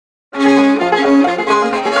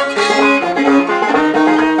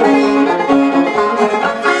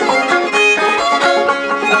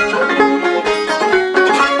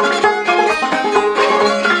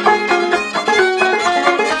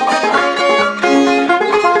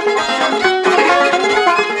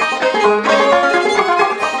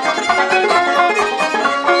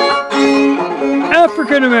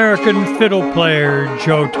American fiddle player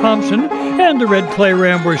Joe Thompson and the Red Clay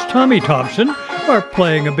Ramblers' Tommy Thompson are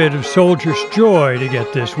playing a bit of Soldier's Joy to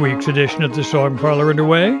get this week's edition of the Song Parlor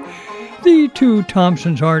underway. The two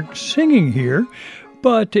Thompsons aren't singing here,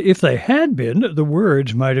 but if they had been, the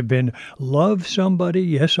words might have been, "Love somebody,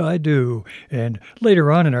 yes I do." And later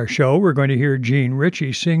on in our show, we're going to hear Gene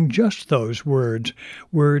Ritchie sing just those words.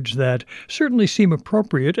 Words that certainly seem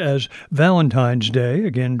appropriate as Valentine's Day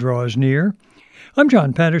again draws near. I'm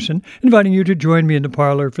John Patterson, inviting you to join me in the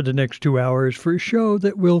parlor for the next 2 hours for a show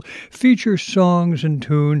that will feature songs and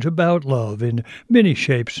tunes about love in many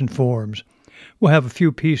shapes and forms. We'll have a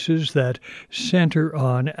few pieces that center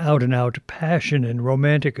on out-and-out passion and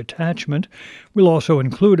romantic attachment. We'll also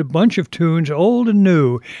include a bunch of tunes, old and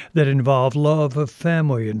new, that involve love of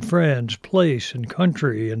family and friends, place and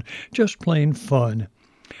country, and just plain fun.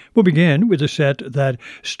 We'll begin with a set that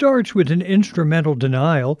starts with an instrumental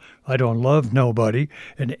denial, "I Don't Love Nobody,"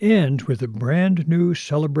 and ends with a brand new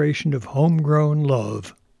celebration of homegrown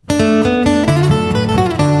love.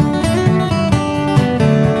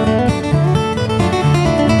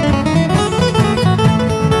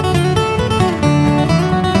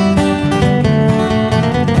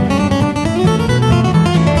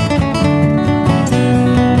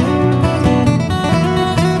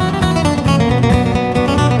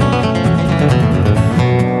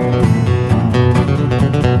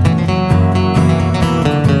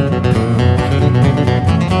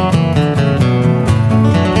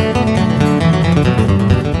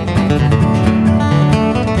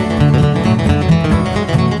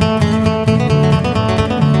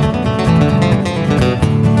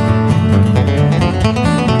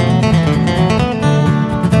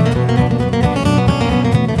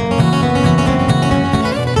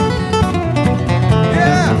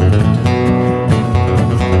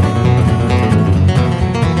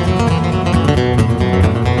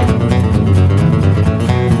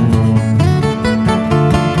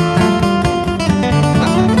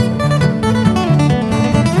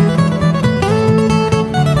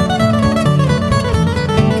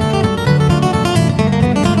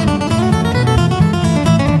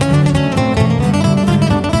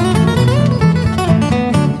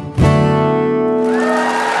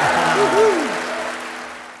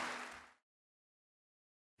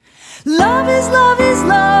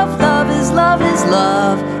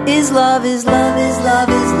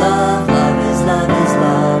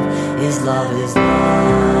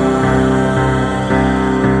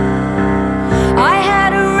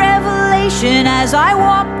 As I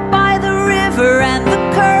walked by the river and the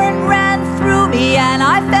current ran through me, and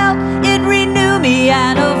I felt it renew me,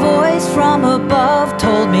 and a voice from above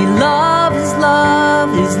told me love is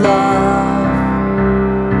love is love.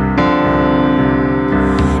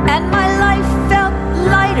 And my life felt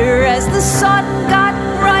lighter as the sun got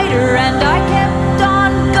brighter, and I kept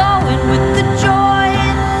on going with the joy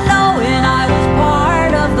in knowing I was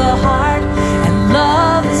part of the heart, and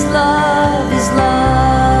love is love is love.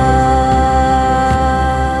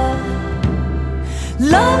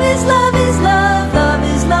 Love is love is love, love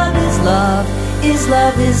is love is love, is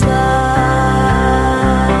love is love.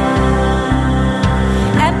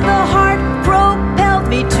 And the heart propelled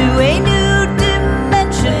me to a new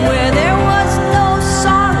dimension where there was no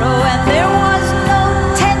sorrow and there was no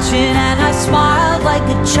tension, and I smiled like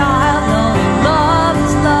a child knowing love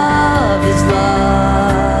is love is love.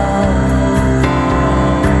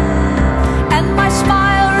 And my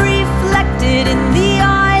smile reflected in the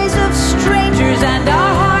eyes of strangers, and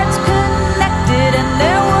our hearts connected, and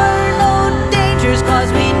there were no dangers, 'cause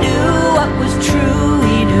we knew what was true.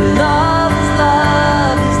 We knew love is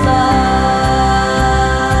love is love.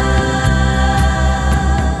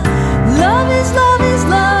 Love is love is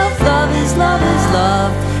love, love is love is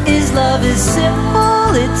love, is love is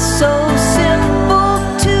simple, it's so simple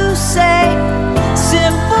to say,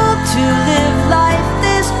 simple to live life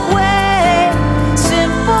this way,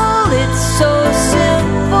 simple, it's so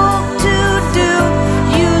simple to do.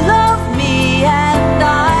 You love me and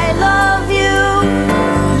I love you.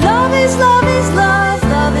 Love is love is love,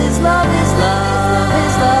 love is love is love,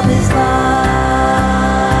 is love is love.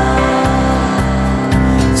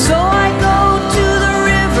 So I go to the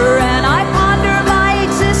river and I ponder my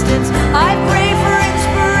existence. I pray for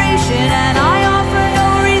inspiration and I offer no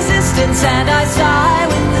resistance, and I sigh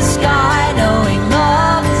with the sky knowing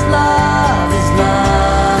love is love is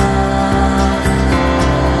love.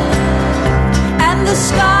 And the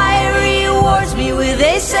sky rewards me with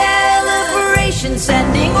a celebration,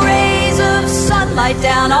 sending rays of sunlight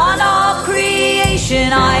down on all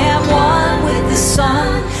creation. I am one with the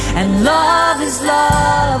sun, and love is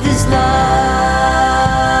love is love.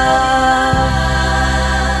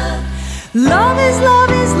 Love is love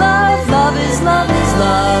is love, love is love is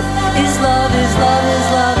love, is love is love is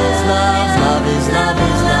love is love, love is love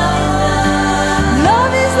is love.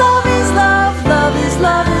 Love is love is love, love is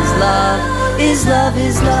love is love, is love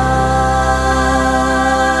is love.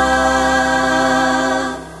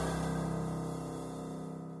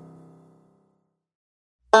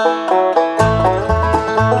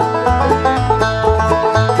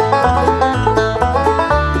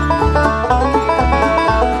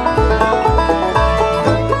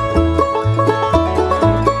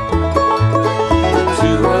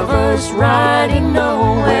 Riding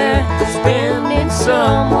nowhere, spending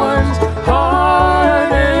someone's hard-earned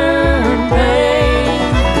pain.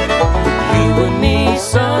 You and me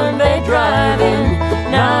Sunday driving,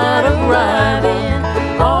 not arriving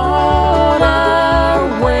on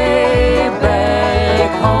our way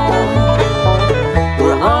back home.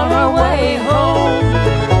 We're on our way home.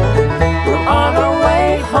 We're on our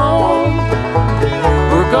way home.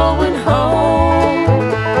 We're going home.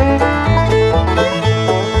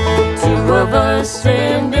 Of us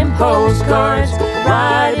sending postcards,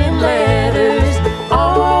 writing letters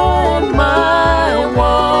on my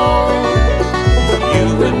wall.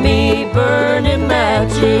 You and me burning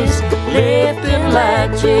matches, lifting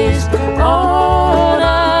latches on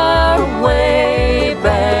our way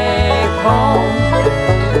back home.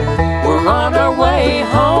 We're on our way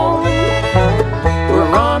home.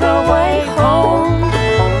 We're on our way home.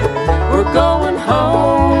 We're going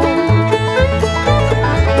home.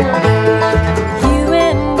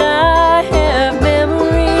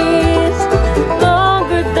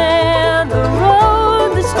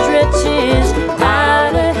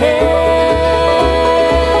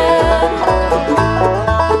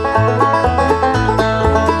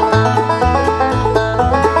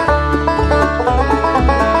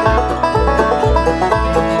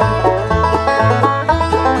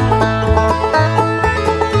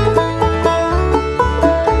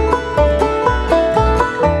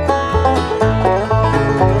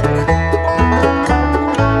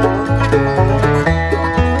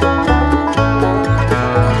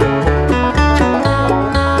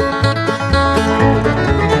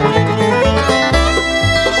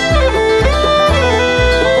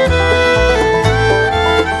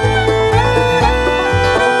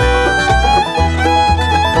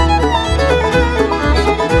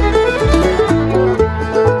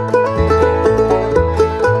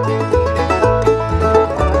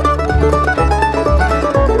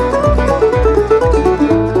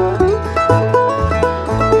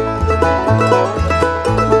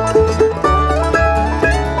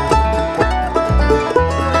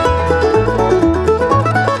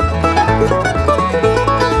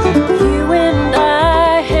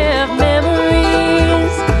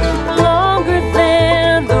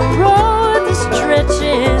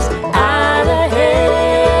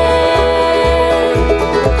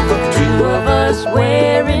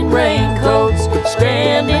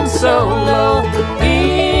 Solo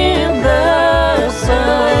in the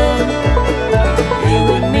sun. You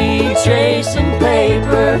and me chasing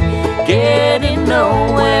paper, getting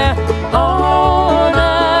nowhere on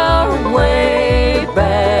our way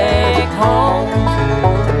back home.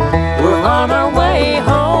 We're on our way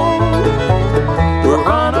home. We're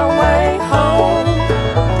on our way home.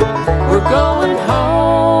 We're going home.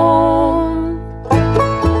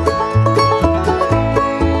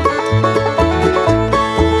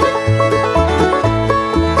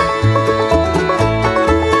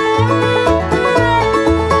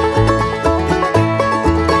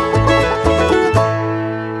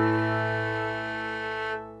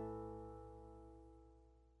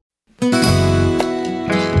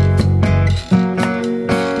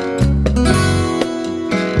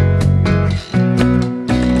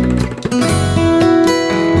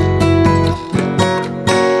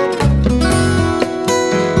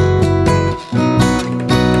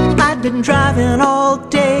 Driving all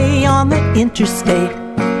day on the interstate.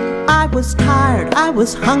 I was tired, I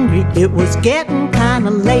was hungry, it was getting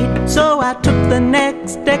kinda late. So I took the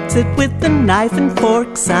next exit with the knife and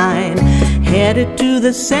fork sign, headed to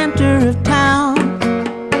the center of town.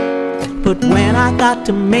 But when I got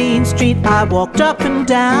to Main Street, I walked up and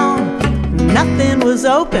down. Nothing was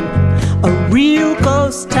open, a real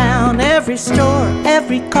ghost town. Every store,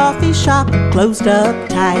 every coffee shop closed up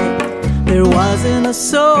tight. There wasn't a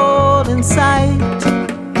soul in sight.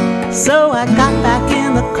 So I got back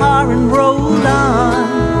in the car and rolled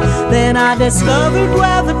on. Then I discovered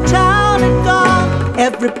where the town had gone.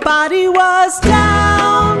 Everybody was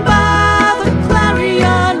down by the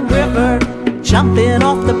Clarion River, jumping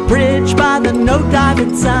off the bridge by the no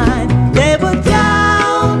diving sign. They were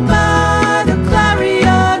down by the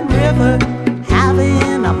Clarion River,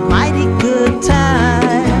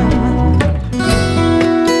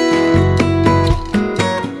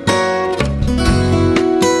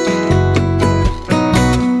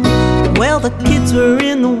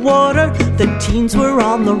 beans were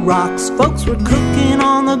on the rocks. Folks were cooking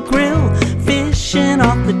on the grill, fishing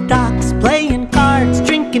off the docks, playing cards,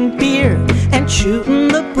 drinking beer, and shooting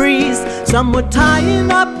the breeze. Some were tying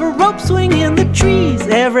up a rope, swinging the trees.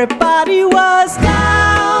 Everybody was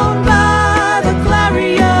down by the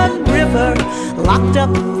Clarion River, locked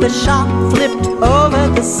up the shop, flipped over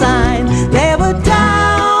the sign. They were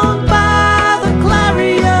down by the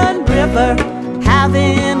Clarion River,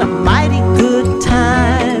 having a mighty good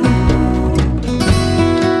time.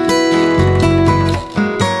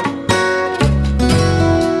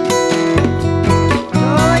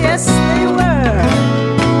 Oh, yes, they were.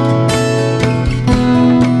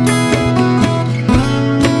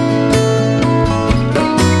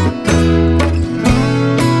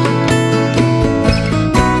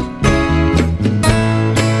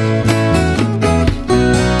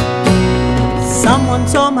 Someone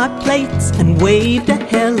saw my plates and waved a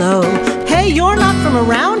hello. Hey, you're not from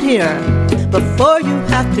around here. Before you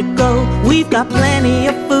have to go, we've got plenty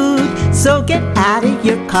of food, so get out of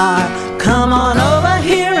your car. Come on over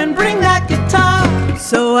here and bring that guitar.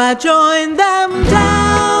 So I joined them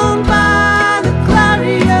down by the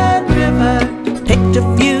Clarion River, picked a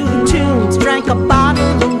few tunes, drank a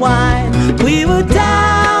bottle of wine. We were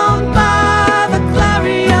down by the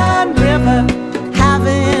Clarion River,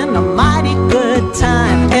 having a mighty good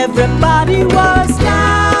time. Everybody was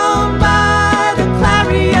down by the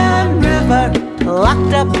Clarion River,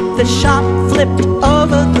 locked up the shop, flipped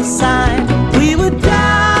over the sign. We were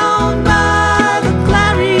down by the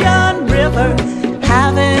Clarion River,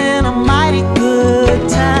 having a mighty good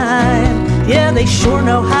time. Yeah, they sure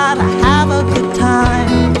know how to have a good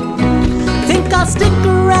time. Think I'll stick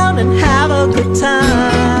around and have a good time.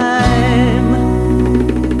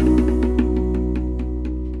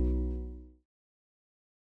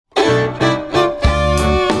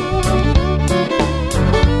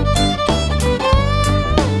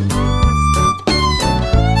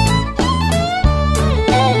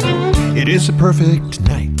 It is a perfect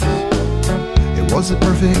night. It was a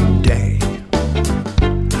perfect day.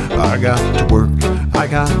 I got to work, I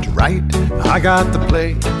got to write, I got to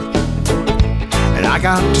play, and I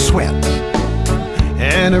got to sweat.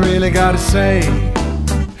 And I really gotta say,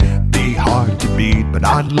 be hard to beat, but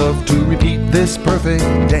I'd love to repeat this perfect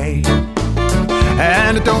day.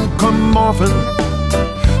 And it don't come often,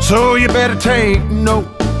 so you better take note.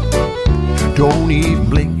 Don't even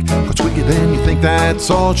blink, 'cause quicker than you think, that's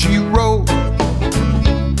all she wrote.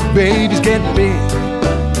 Babies get big,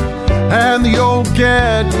 and the old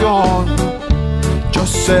get gone.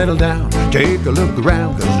 Just settle down, take a look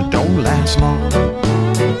around, 'cause it don't last long.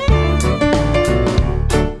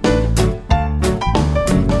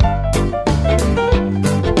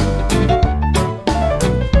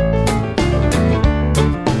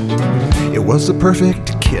 It was a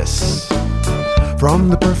perfect kiss from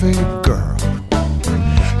the perfect girl.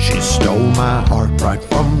 She stole my heart right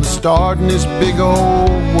from the start in this big old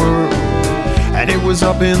world. And it was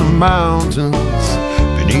up in the mountains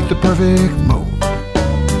beneath the perfect moon.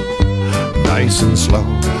 Nice and slow,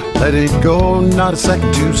 let it go, not a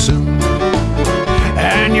second too soon.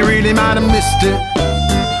 And you really might have missed it,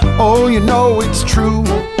 oh, you know it's true.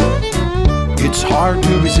 It's hard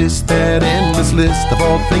to resist that endless list of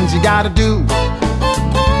all the things you gotta do.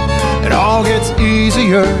 It all gets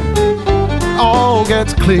easier, all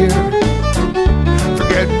gets clear.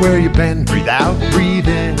 Forget where you've been, breathe out, breathe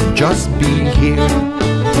in, and just be here.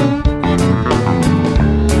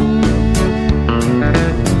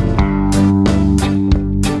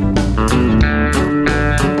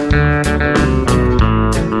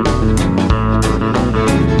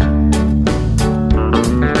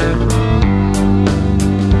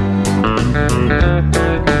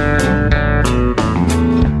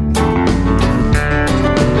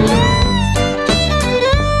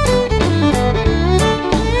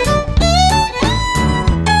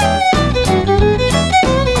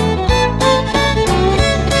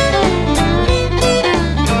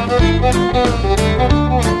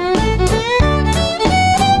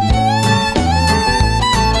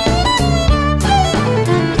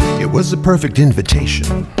 Was a perfect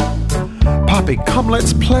invitation. Poppy, come,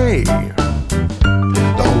 let's play.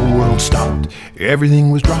 The whole world stopped, everything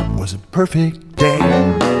was dropped, was a perfect day.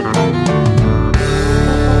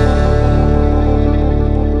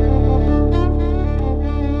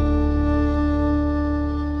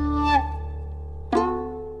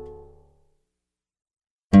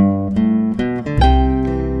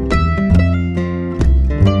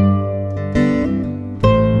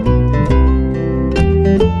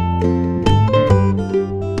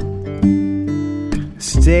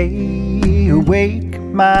 Stay awake,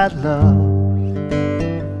 my love.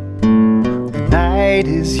 The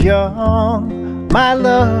is young, my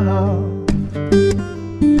love.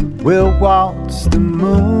 We'll waltz the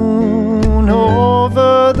moon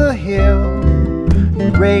over the hill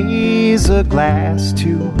and raise a glass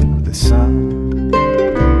to the sun.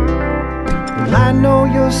 Well, I know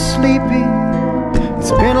you're sleepy.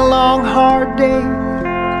 It's been a long, hard day.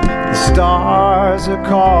 The stars are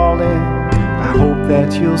calling. I hope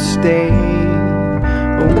that you'll stay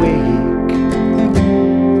awake.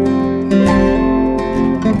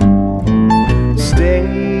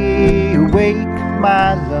 Stay awake,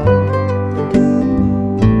 my love.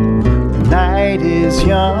 The night is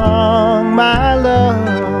young, my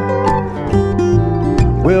love.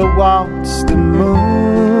 We'll waltz the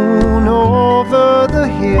moon over the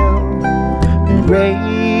hill and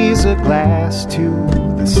raise a glass to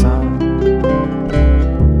the sun.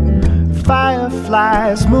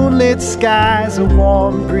 Fireflies, moonlit skies, a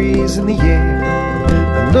warm breeze in the air.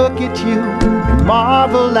 I look at you and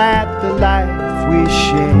marvel at the life we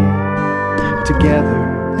share together.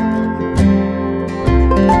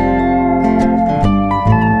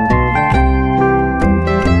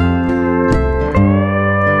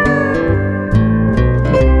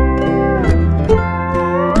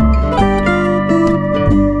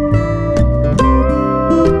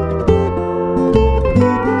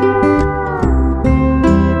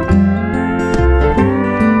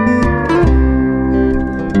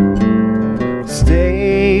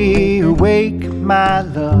 My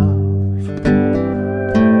love,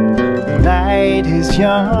 the night is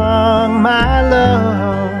young, my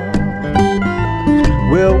love.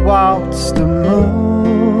 We'll waltz the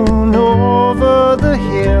moon over the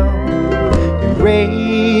hill and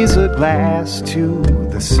raise a glass to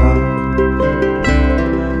the sun.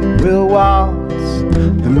 We'll waltz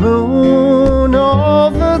the moon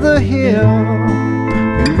over the hill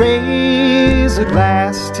and raise a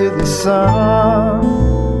glass to the sun.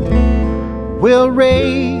 We'll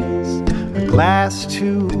raise a glass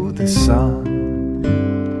to the sun.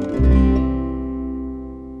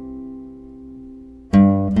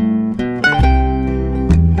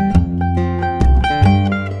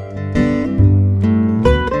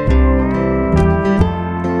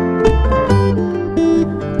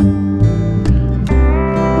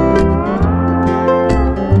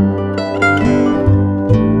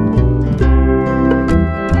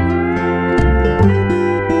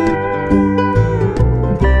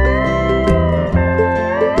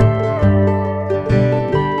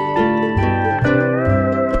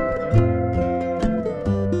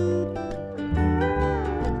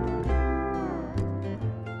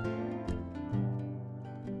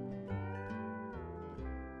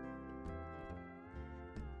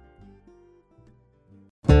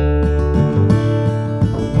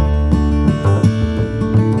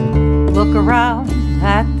 Look around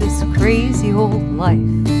at this crazy old life.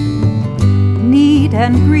 Need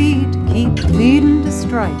and greed keep leading to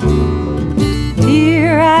strife.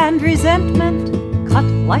 Fear and resentment cut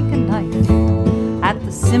like a knife at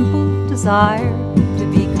the simple desire to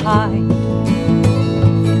be kind.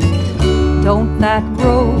 Don't that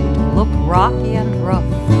road look rocky and rough?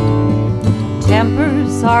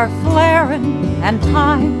 Tempers are flaring and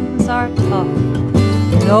times are tough.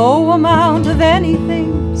 No amount of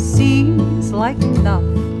anything seems like enough,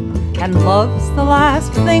 and love's the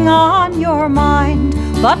last thing on your mind.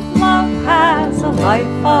 But love has a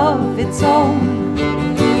life of its own.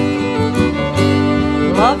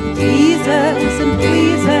 Love teases and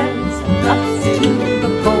pleases and cuts to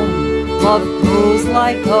the bone. Love grows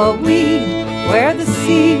like a weed where the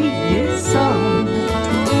seed is sown.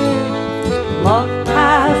 Love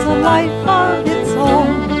has a life of its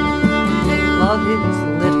own. Love is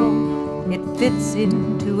little, it fits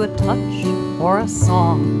into a touch or a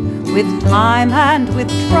song. With time and with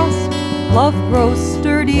trust, love grows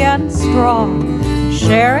sturdy and strong.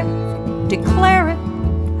 Share it, declare it,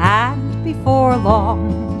 and before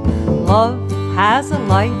long, love has a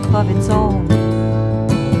life of its own.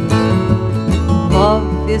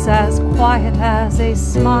 Love is as quiet as a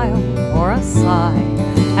smile or a sigh,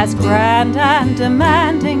 as grand and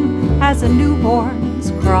demanding as a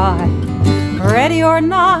newborn's cry. Ready or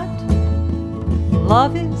not,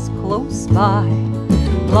 love is close by.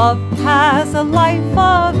 Love has a life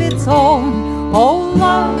of its own. Oh,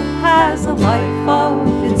 love has a life of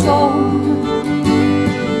its own.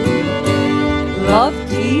 Love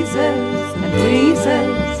teases and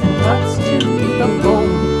pleases and cuts to the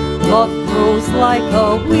bone. Love grows like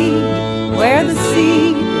a weed where the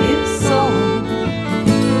seed is sown.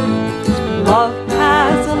 Love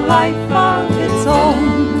has a life of its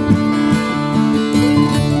own.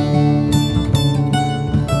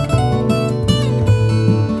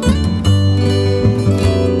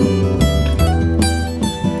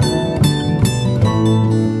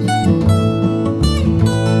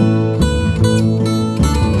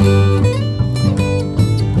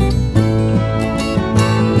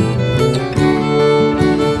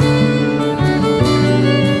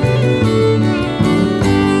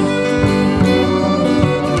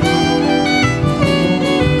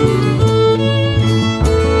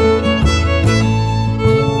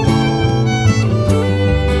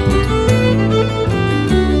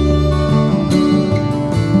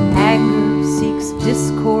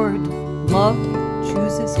 love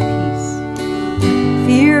chooses peace.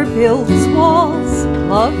 Fear builds walls,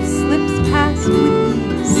 love slips past with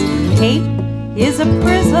ease. Hate is a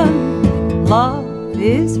prison, love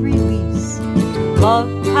is release. Love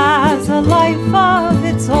has a life of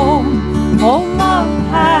its own. Oh, love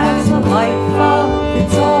has a life of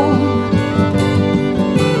its own.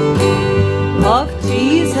 Love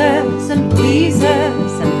teases and pleases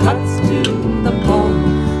and cuts to the bone.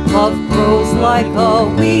 Love grows like a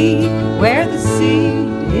weed where the seed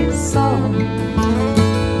is sown.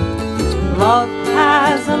 Love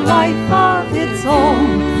has a life of its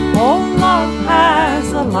own. Oh, love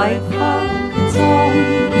has a life of its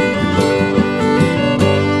own.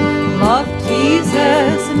 Love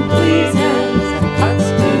teases and pleases and cuts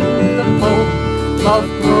to the bone. Love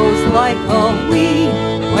grows like a weed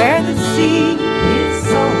where the seed is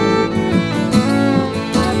sown.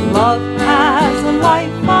 Love has a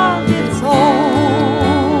life of its own.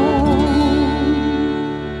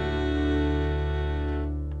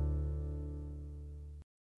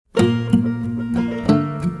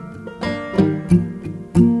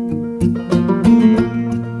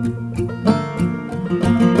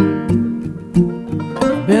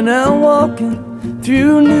 Been out walking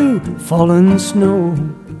through new fallen snow,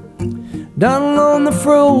 down along the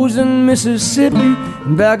frozen Mississippi,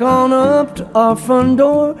 and back on up to our front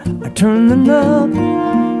door. I turn the knob,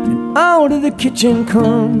 and out of the kitchen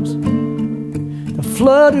comes the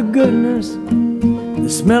flood of goodness, the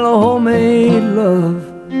smell of homemade love.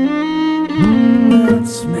 That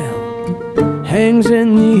smell hangs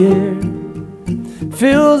in the air,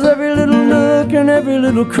 fills every little nook and every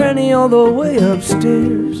little cranny all the way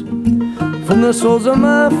upstairs. From the soles of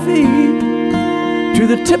my feet to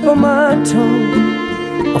the tip of my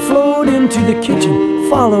tongue, I float into the kitchen,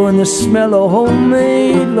 following the smell of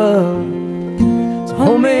homemade love. It's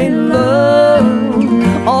homemade love,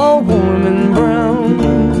 all warm and brown.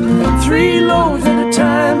 3 loaves at a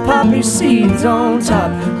time, poppy seeds on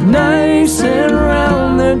top, nice and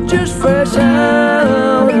round. They're just fresh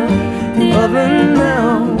out of the oven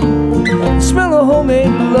now. The smell of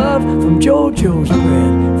homemade love from JoJo's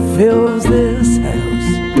bread fills this house.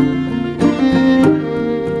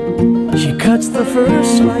 She cuts the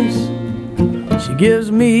first slice, she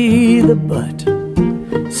gives me the butt.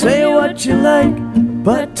 Say what you like,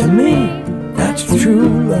 but to me, that's true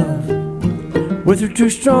love. With her 2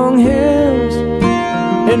 strong hands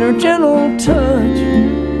and her gentle touch,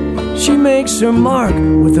 she makes her mark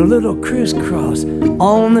with a little crisscross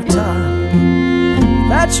on the top.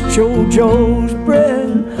 That's JoJo's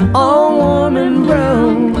bread, all warm and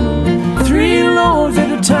brown. 3 loaves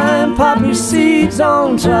at a time, poppy seeds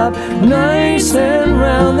on top, nice and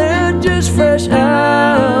round. They're just fresh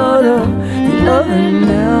out of the oven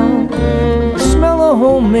now. The smell of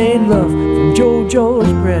homemade love from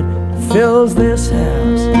JoJo's bread fills this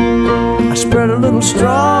house. I spread a little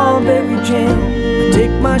strawberry jam, I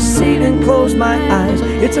take my seat and close my eyes.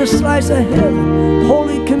 It's a slice of heaven,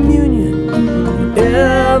 Holy Communion,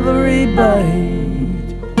 every bite.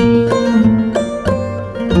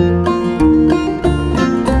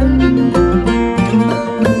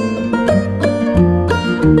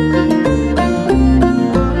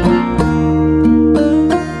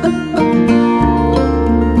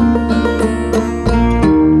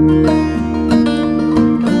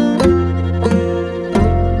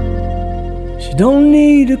 She don't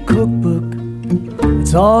need a cookbook,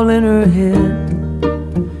 it's all in her head.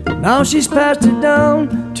 Now she's passed it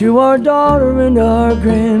down to our daughter and our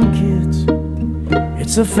grandkids.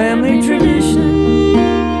 It's a family tradition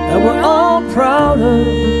that we're all proud of.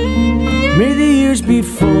 May the years be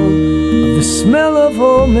full of the smell of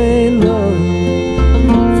homemade love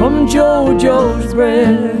from JoJo's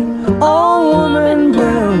bread, all warm and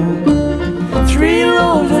brown. 3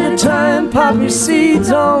 loaves at a time, poppy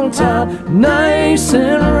seeds on top, nice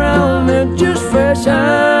and round. They're just fresh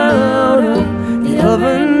out of the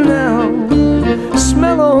oven now. The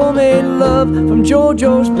smell of homemade love from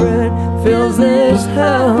JoJo's bread fills this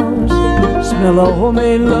house. The smell of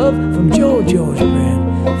homemade love from JoJo's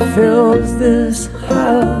bread fills this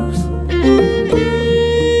house.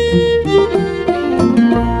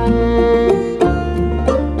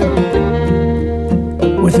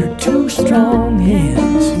 With her 2 strong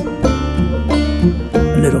hands, a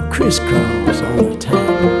little crisscross on the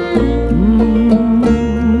top.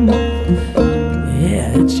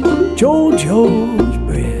 Yeah, it's JoJo's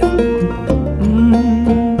bread.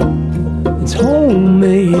 It's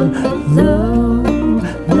homemade love,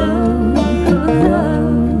 love, love.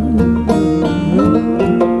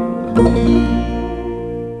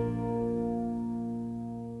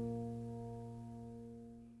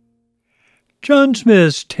 John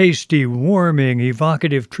Smith's tasty, warming,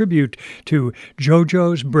 evocative tribute to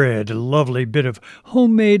JoJo's Bread, a lovely bit of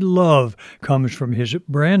homemade love, comes from his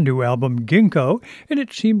brand new album Ginkgo, and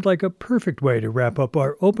it seemed like a perfect way to wrap up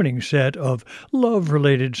our opening set of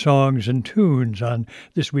love-related songs and tunes on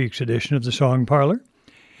this week's edition of the Song Parlor.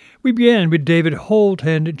 We began with David Holt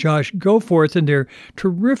and Josh Goforth in their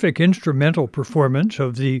terrific instrumental performance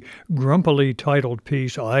of the grumpily titled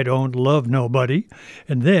piece, I Don't Love Nobody,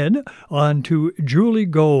 and then on to Julie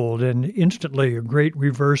Gold, and instantly a great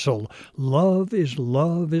reversal. Love is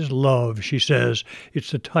love is love, she says.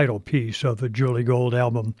 It's the title piece of a Julie Gold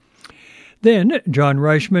album. Then John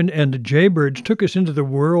Reichman and the Jaybirds took us into the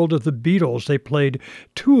world of the Beatles. They played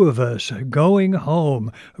Two of Us, Going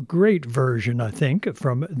Home, a great version, I think,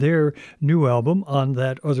 from their new album On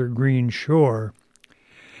That Other Green Shore.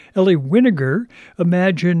 Ellie Winnegar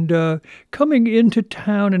imagined coming into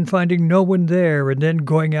town and finding no one there, and then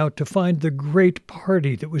going out to find the great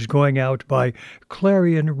party that was going out by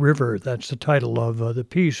Clarion River. That's the title of the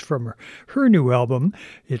piece from her new album.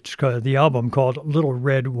 It's the album called Little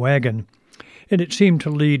Red Wagon. And it seemed to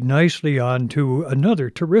lead nicely on to another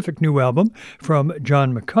terrific new album from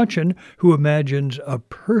John McCutcheon, who imagines a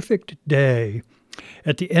perfect day.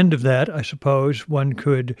 At the end of that, I suppose one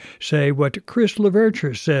could say what Chris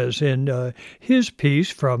Leverture says in his piece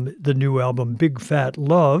from the new album Big Fat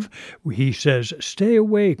Love. He says, "Stay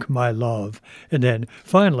awake, my love." And then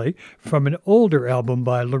finally, from an older album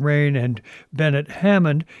by Lorraine and Bennett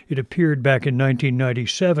Hammond, it appeared back in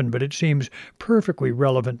 1997, but it seems perfectly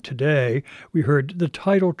relevant today. We heard the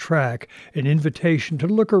title track, an invitation to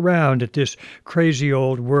look around at this crazy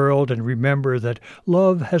old world and remember that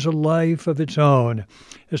love has a life of its own.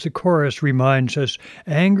 As the chorus reminds us,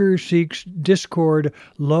 anger seeks discord,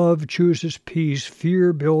 love chooses peace,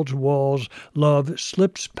 fear builds walls, love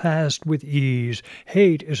slips past with ease,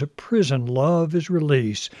 hate is a prison, love is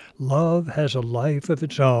release, love has a life of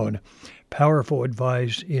its own. Powerful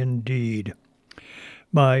advice indeed.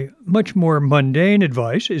 My much more mundane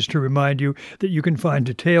advice is to remind you that you can find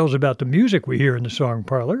details about the music we hear in the Song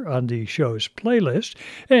Parlor on the show's playlist,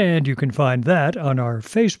 and you can find that on our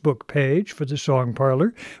Facebook page for the Song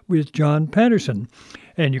Parlor with John Patterson.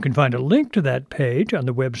 And you can find a link to that page on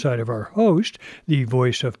the website of our host, the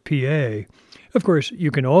Voice of PA. Of course,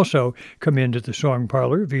 you can also come into the Song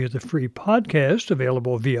Parlor via the free podcast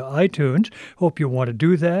available via iTunes. Hope you'll want to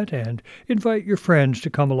do that and invite your friends to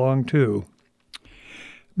come along too.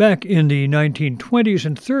 Back in the 1920s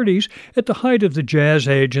and 30s, at the height of the Jazz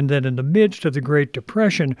Age and then in the midst of the Great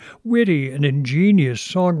Depression, witty and ingenious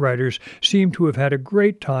songwriters seem to have had a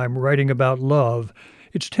great time writing about love.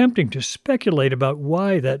 It's tempting to speculate about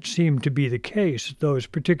why that seemed to be the case at those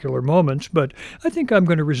particular moments, but I think I'm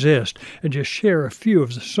going to resist and just share a few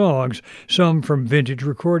of the songs, some from vintage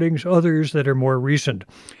recordings, others that are more recent.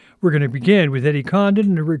 We're going to begin with Eddie Condon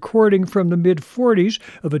and a recording from the mid-40s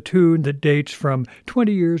of a tune that dates from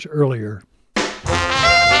 20 years earlier.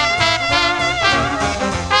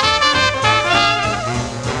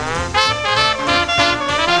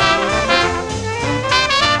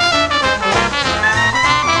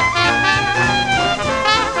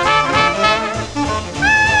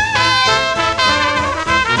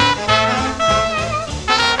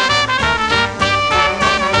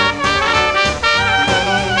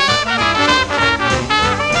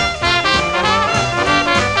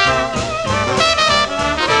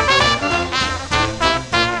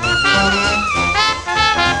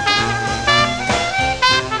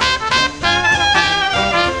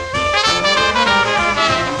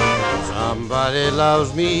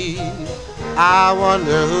 Loves me, I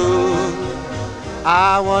wonder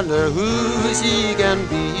who she can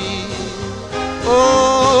be.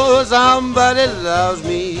 Oh, somebody loves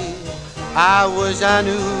me, I wish I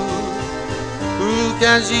knew. Who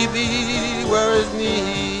can she be, where is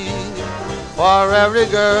me? For every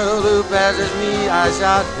girl who passes me, I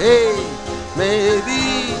shout, hey,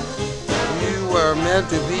 maybe you were meant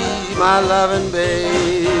to be my loving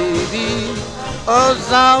baby. Oh,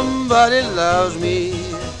 somebody loves me,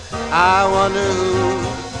 I wonder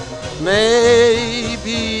who,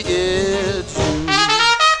 maybe it's you.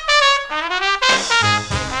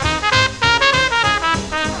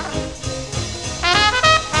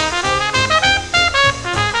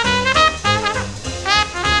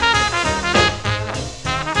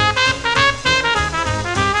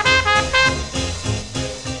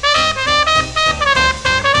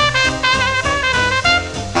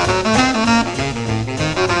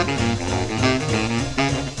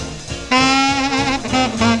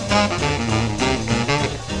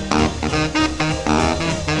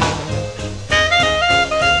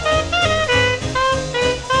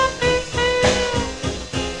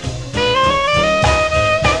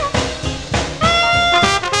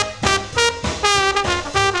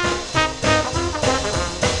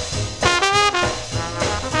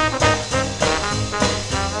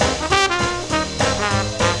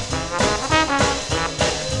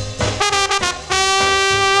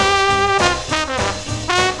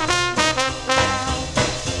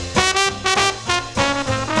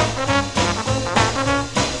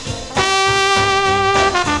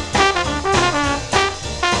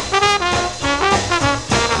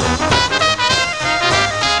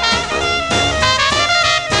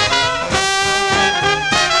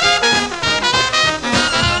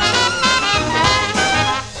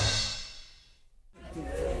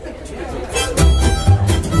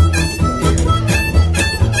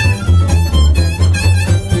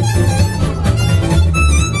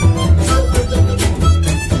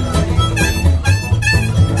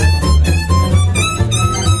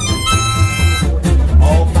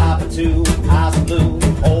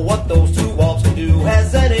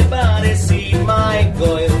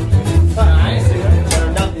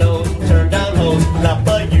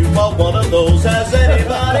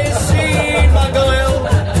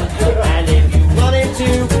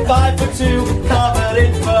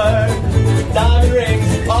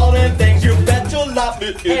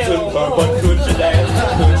 you kiss and her, but could you dance?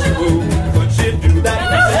 Could you move? Could you do that?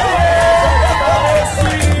 Hey,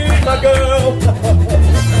 see my girl.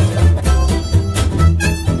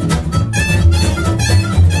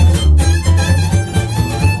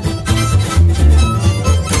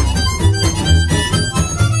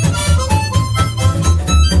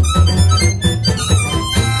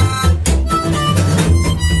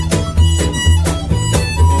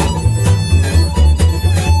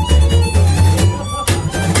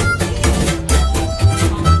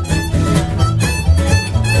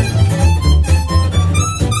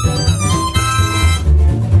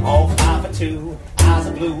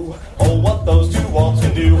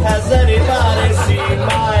 Has anybody seen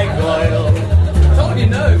my girl? Told you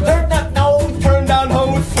no. Turn up nose, turn down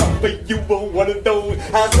hose, but you were one of those.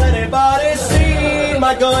 Has anybody seen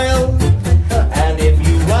my girl? And if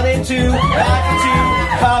you run into,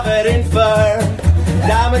 covered in fur,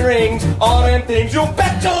 diamond rings, all them things, you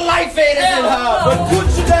bet your life it isn't her. But could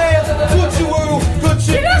you dance? Could you woo? Could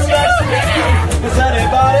you do that? Has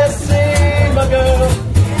anybody seen my girl?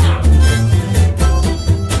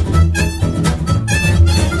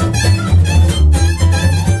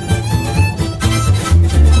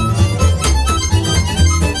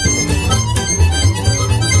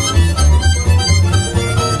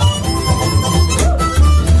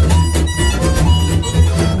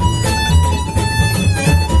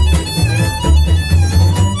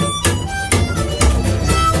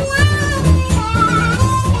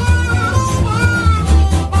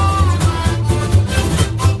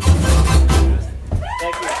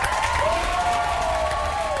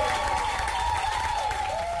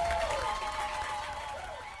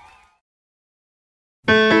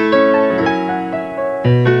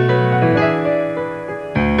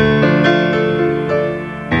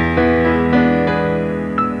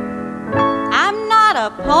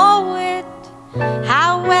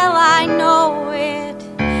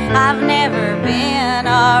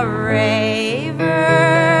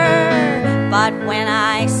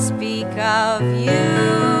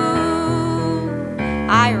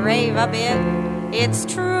 It's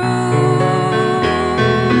true.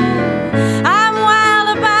 I'm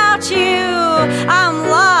wild about you. I'm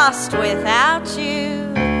lost without you.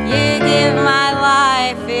 You give my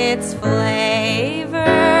life its flavor.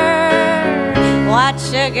 What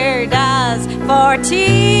sugar does for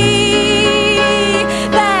tea,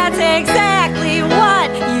 that's exactly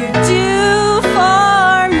what you do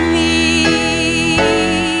for me.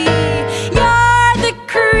 You're the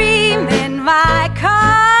cream in my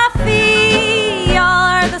coffee.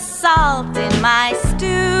 You're the salt in my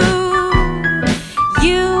stew.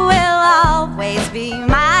 You will always be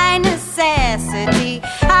my necessity.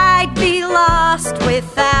 I'd be lost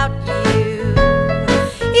without you.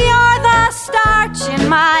 You're the starch in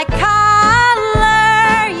my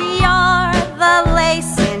collar. You're the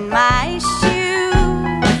lace in my shoe.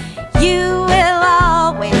 You will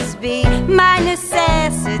always be my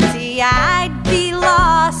necessity. I'd be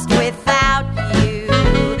lost without you.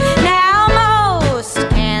 Now most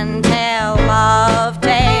can tell love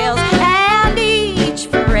tales, and each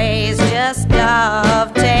phrase just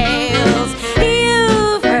dovetails.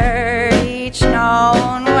 You've heard each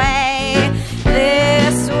known way.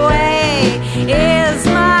 This way is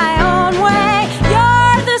my own way.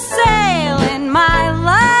 You're the sail in my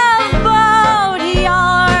love boat.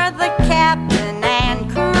 You're the captain and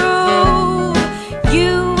crew.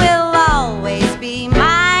 You will always be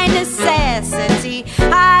my necessity.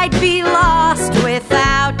 I'd be lost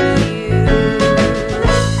without you.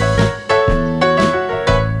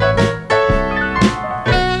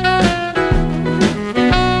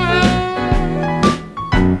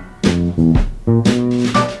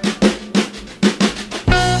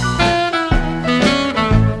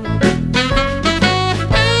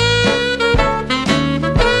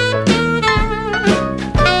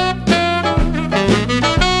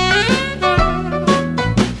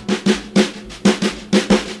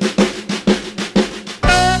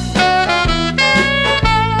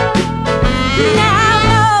 Now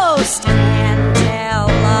most can tell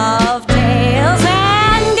love tales,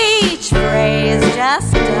 and each phrase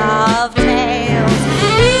just dovetails.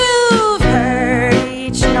 You've heard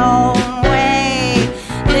each known way.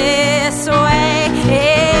 This way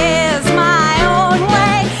is my own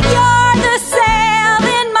way. You're the sail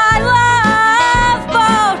in my love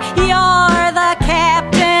boat. You're the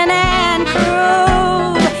captain and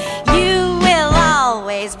crew. You will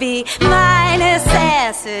always be my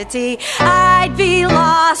necessity. I'd be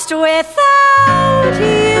lost without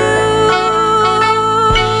you.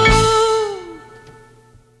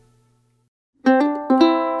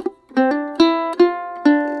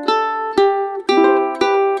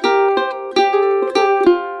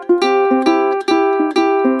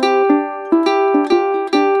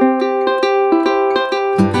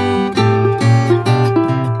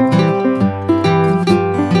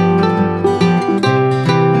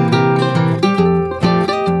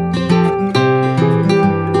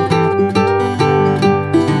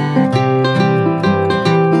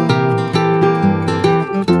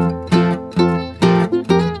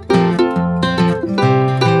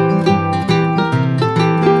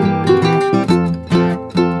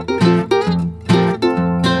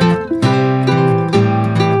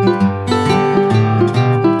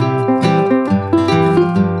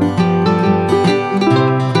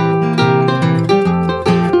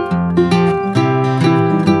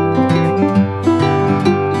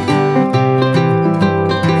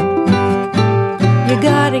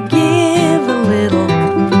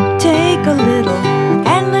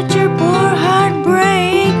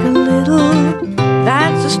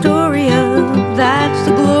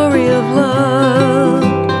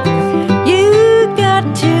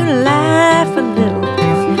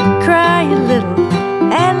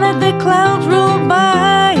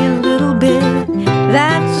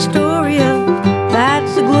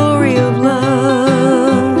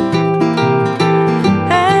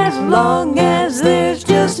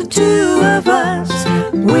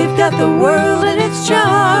 got the world and its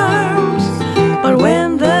charms. But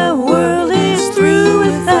when the world is through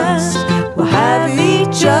with us, we'll have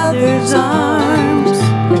each other's arms.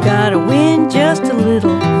 We gotta win just a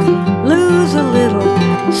little, lose a little,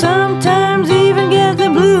 sometimes even get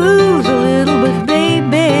the blues a little. But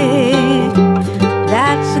baby,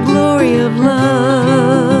 that's the glory of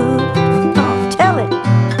love. Oh, tell it.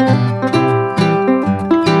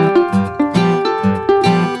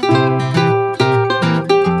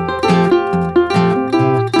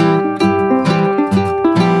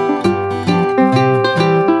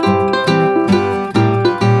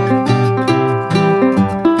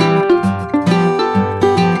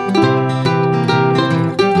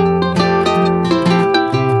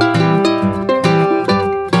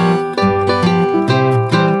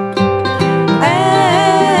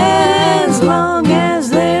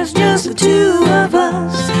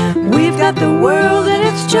 The world and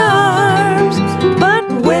its charms. But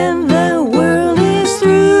when the world is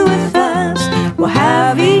through with us, we'll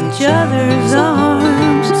have each other's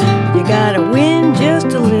arms. You gotta win just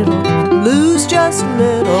a little, lose just a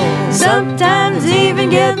little, sometimes even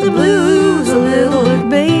get the blues a little. But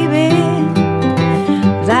baby,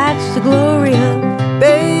 that's the glory of,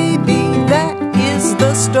 baby, that is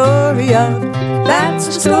the story of, that's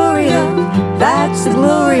the story of, that's the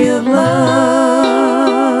glory of love.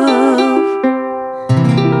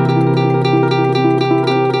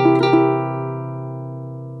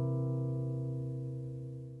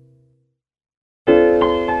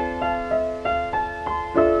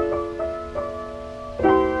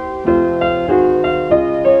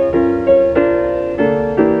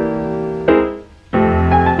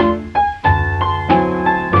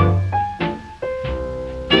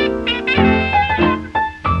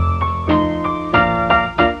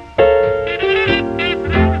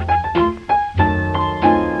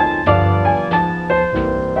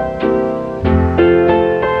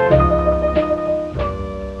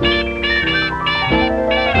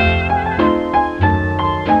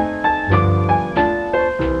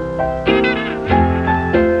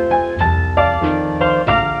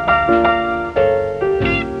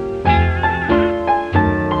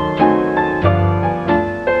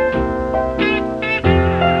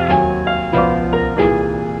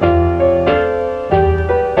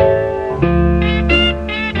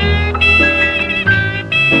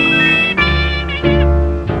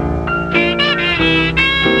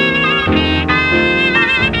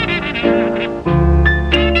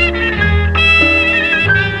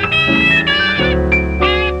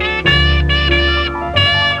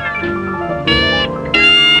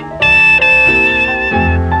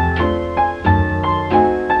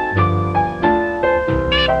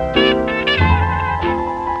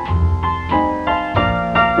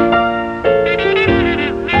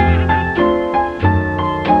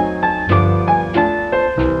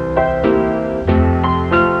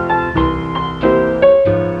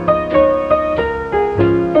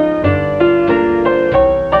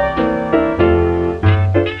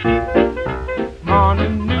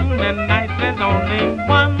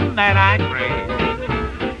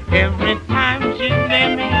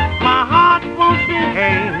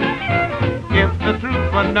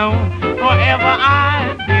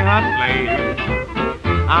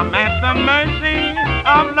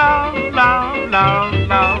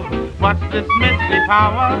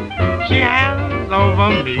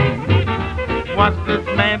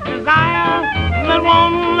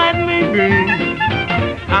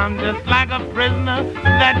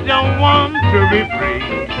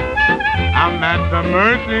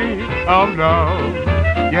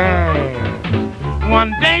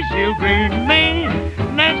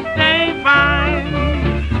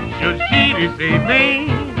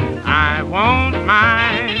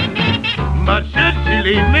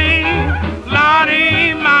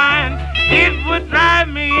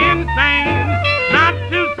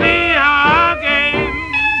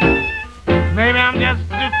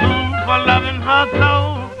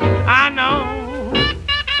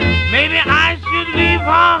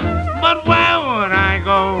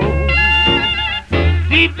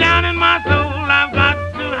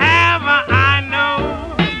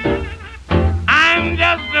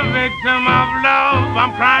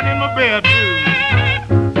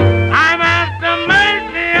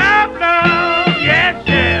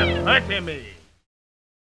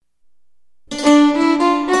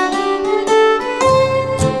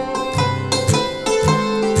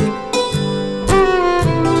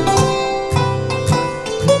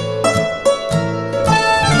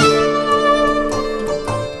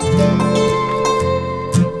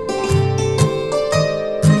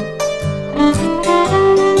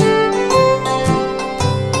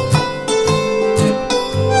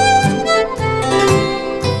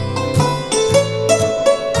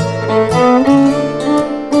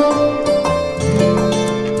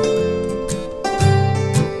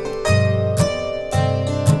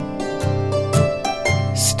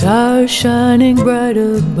 Stars shining bright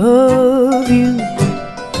above you.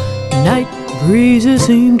 Night breezes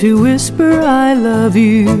seem to whisper I love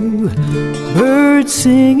you. Birds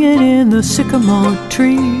singing in the sycamore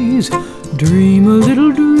trees. Dream a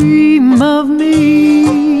little dream of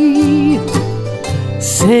me.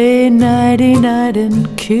 Say nighty-night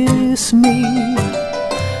and kiss me.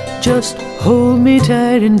 Just hold me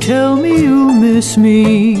tight and tell me you miss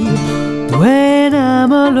me. When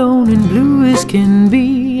I'm alone and blue as can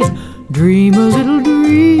be, dream a little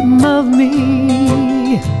dream of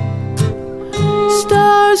me.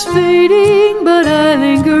 Stars fading, but I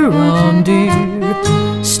linger on,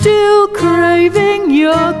 dear, still craving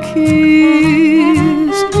your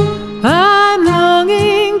kiss. I'm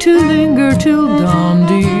longing to linger till dawn,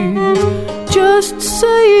 dear, just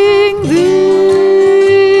saying this.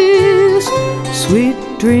 Sweet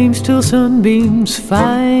dreams till sunbeams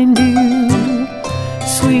find you.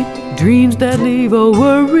 Sweet dreams that leave all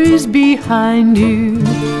worries behind you.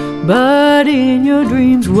 But in your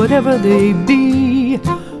dreams, whatever they be,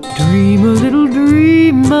 dream a little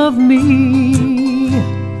dream of me.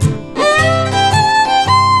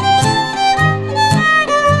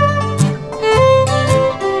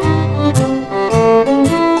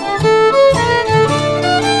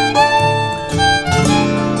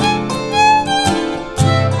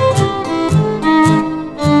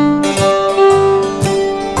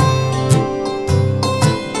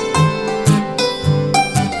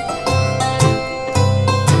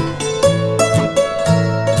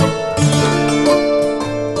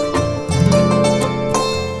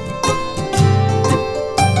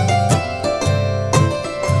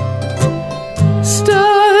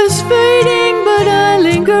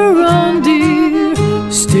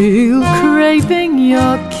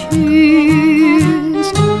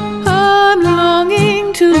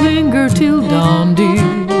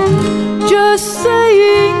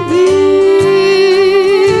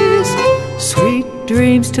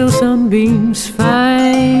 Till sunbeams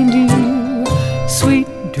find you. Sweet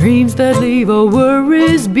dreams that leave all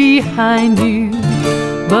worries behind you.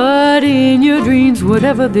 But in your dreams,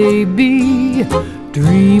 whatever they be,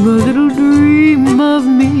 dream a little dream of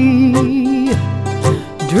me.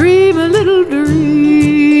 Dream a little dream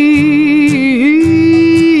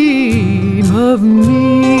of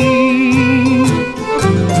me.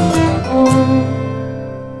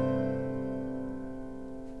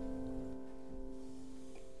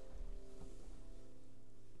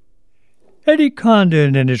 Eddie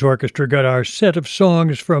Condon and his orchestra got our set of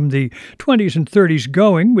songs from the 20s and 30s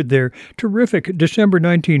going with their terrific December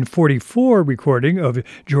 1944 recording of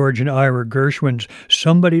George and Ira Gershwin's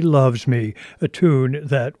Somebody Loves Me, a tune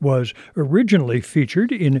that was originally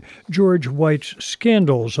featured in George White's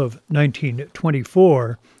Scandals of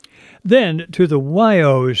 1924. Then to the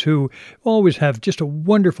Wyos, who always have just a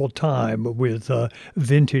wonderful time with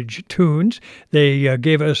vintage tunes. They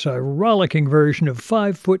gave us a rollicking version of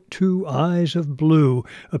 5'2" Eyes of Blue,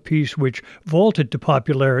 a piece which vaulted to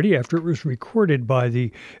popularity after it was recorded by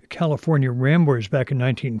the California Ramblers back in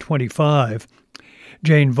 1925.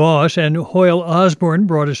 Jane Voss and Hoyle Osborne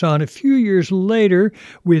brought us on a few years later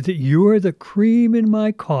with You're the Cream in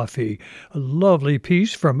My Coffee, a lovely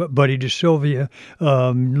piece from Buddy DeSylvia,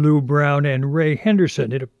 Lou Brown, and Ray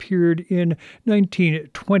Henderson. It appeared in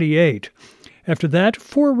 1928. After that,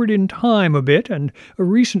 forward in time a bit, and a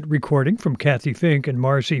recent recording from Kathy Fink and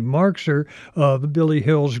Marcy Marxer of Billy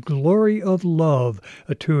Hill's Glory of Love,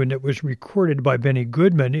 a tune that was recorded by Benny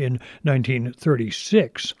Goodman in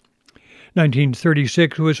 1936.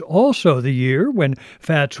 1936 was also the year when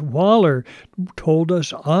Fats Waller told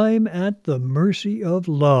us I'm at the mercy of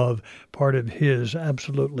love, part of his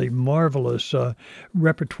absolutely marvelous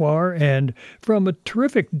repertoire, and from a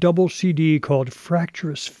terrific double CD called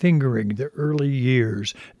Fractious Fingering, the Early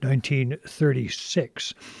Years,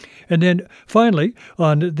 1936. And then finally,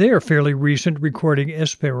 on their fairly recent recording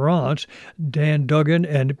Espérance, Dan Duggan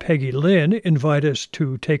and Peggy Lynn invite us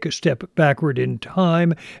to take a step backward in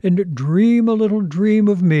time and dream a little dream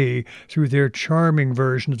of me through their charming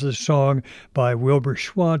version of the song by Wilbur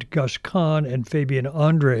Schwant, Gus Kahn, and Fabian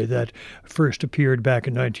Andre that first appeared back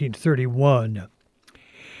in 1931.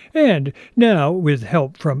 And now, with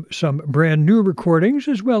help from some brand new recordings,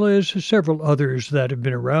 as well as several others that have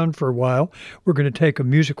been around for a while, we're going to take a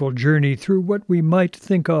musical journey through what we might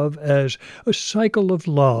think of as a cycle of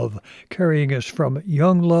love, carrying us from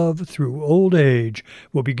young love through old age.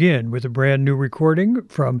 We'll begin with a brand new recording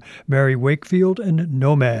from Mary Wakefield and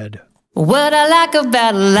Nomad. What I like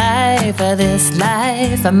about life, this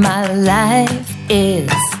life, my life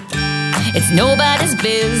is it's nobody's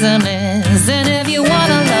business. And if you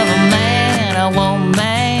wanna love a man, a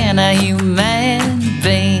woman, a human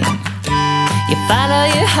being,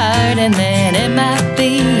 heart, and then it might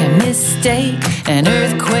be a mistake, an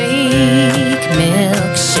earthquake,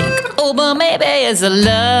 milkshake. Oh, but maybe it's a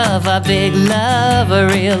love, a big love, a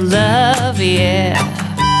real love, yeah.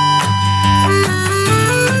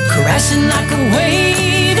 Crashing like a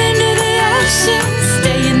wave into the ocean.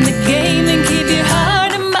 Stay in the game and keep your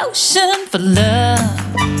heart in motion for love,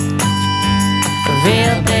 a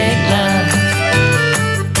real big love.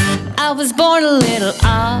 I was born a little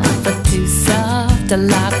off, but too soft, I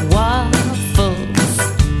like waffles,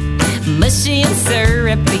 mushy and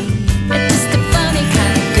syrupy. Just a funny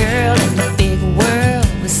kind of girl in the big world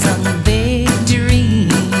with some big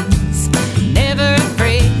dreams. Never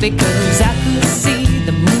afraid because I could see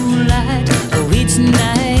the moonlight each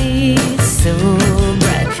night so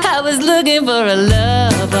bright. I was looking for a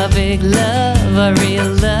love, a big love, a real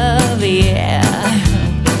love, yeah.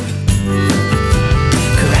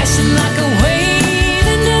 Crashing like a wave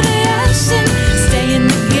into the ocean. Stay in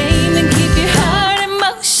the game and keep your heart in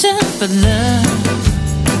motion for love,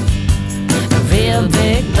 a real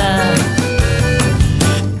big love.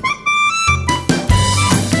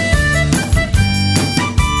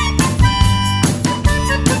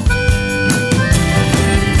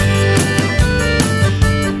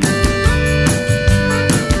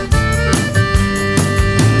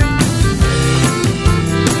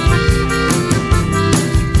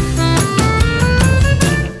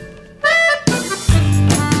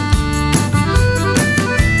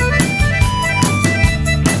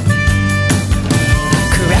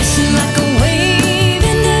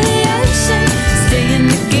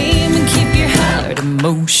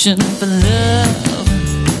 Motion for love,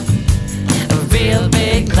 a real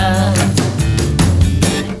big love.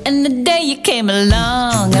 And the day you came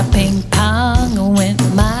along, a ping pong went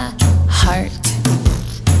my heart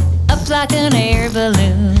up like an air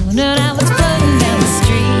balloon. And I was floating down the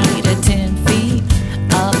street at 10 feet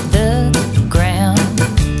off the ground.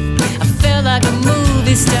 I felt like a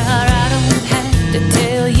movie star, I don't have to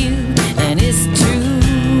tell you, and it's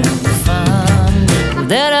true fun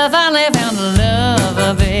that I finally found a love,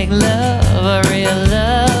 a big love, a real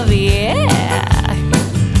love, yeah.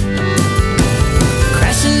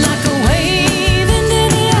 Crashing like a wave into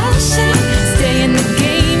the ocean. Stay in the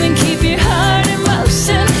game and keep your heart in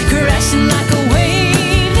motion. Crashing like a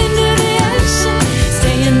wave into the ocean.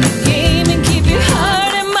 Stay in the game and keep your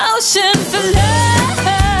heart in motion for love,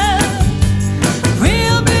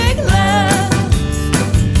 real big love,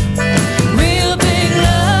 real big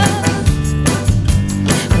love,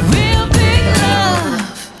 real big love.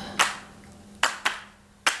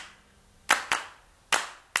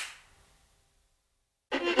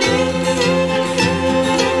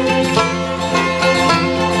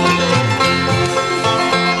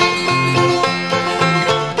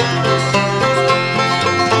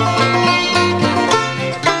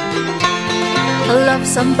 I love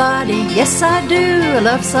somebody, yes I do. I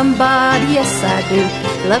love somebody, yes I do.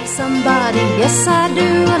 Love somebody, yes I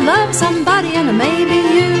do. I love somebody, and maybe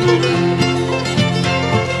you.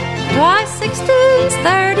 Twice 16's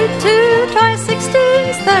 32. Twice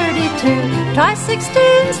 16's 32. Twice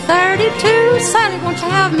 16's 32. Sally, won't you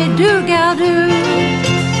have me do, gal, do?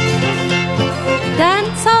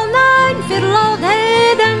 Dance all night, fiddle all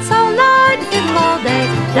day. Dance all night, fiddle all day.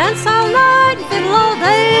 Dance all night, fiddle all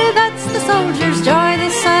day. That's the soldier's joy, they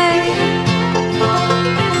say.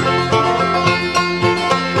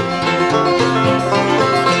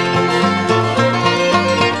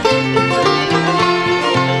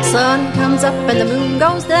 Sun comes up and the moon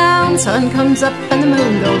goes down. Sun comes up and the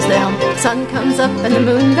moon goes down. Sun comes up and the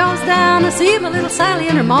moon goes down. I see my little Sally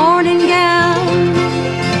in her morning gown.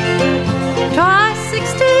 Twice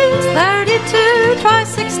 16's 32.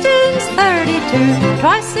 Twice 16's 32.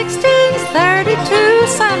 Twice 16's 32.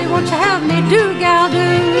 Sally, won't you have me do, gal, do?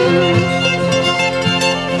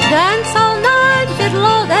 Dance all night, fiddle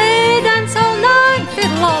all day. Dance all night,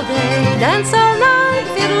 fiddle all day. Dance all night,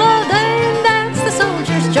 fiddle all day. And that's the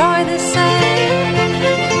soldier's joy, they say.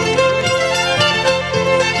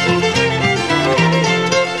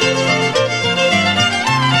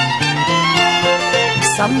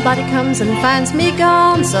 Somebody comes and finds me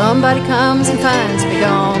gone. Somebody comes and finds me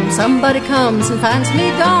gone. Somebody comes and finds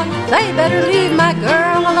me gone. They better leave my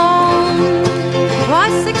girl alone.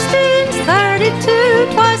 Twice 16's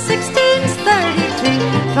 32. Twice 16's 32.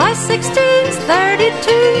 Twice 16's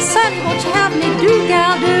 32. Sonny, won't you have me do,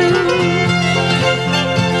 gal, do?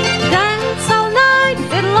 Dance all night,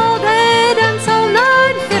 fiddle all day. Dance all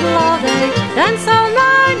night, fiddle all day. Dance all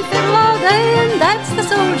night, fiddle all day. And that's the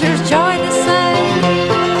soldier's joy, they say.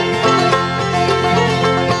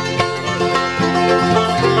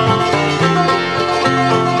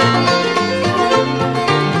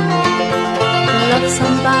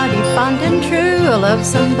 love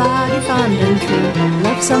somebody fond and true.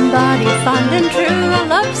 Love somebody fond and true. I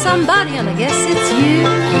love somebody and I guess it's you.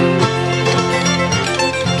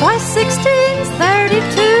 Twice 16's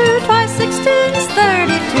 32. Twice 16's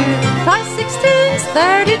 32. Twice 16's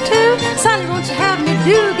 32. Sally, won't you have me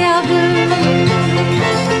do, gal, do?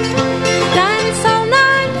 Dance all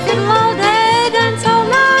night, fiddle all day. Dance all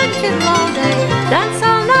night, fiddle all day. Dance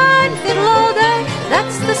all night, fiddle all day.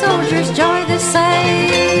 That's the soldier's joy, they say.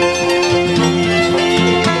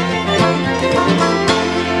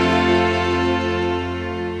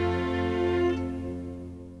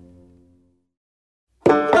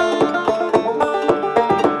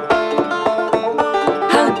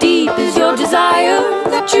 How deep is your desire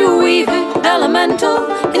that you weave it elemental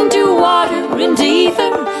into water, into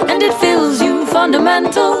ether, and it fills you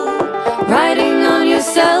fundamental. Writing on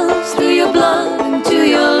yourselves through your blood into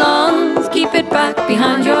your lungs. Keep it back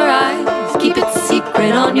behind your eyes. Keep it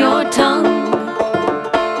secret on your tongue.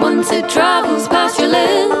 Once it travels past your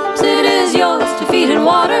lips, it is yours to feed and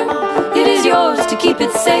water. It is yours to keep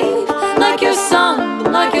it safe, like your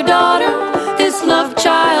son, like your daughter. This love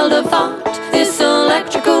child of thought, this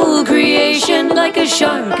electrical creation, like a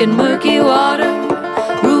shark in murky water,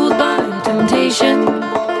 ruled by temptation.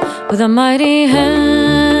 With a mighty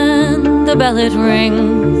hand, the bell it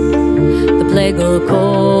rings, the plagal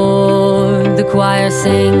chord, the choir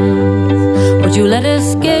sings. Would you let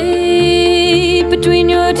escape between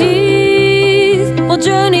your teeth? We'll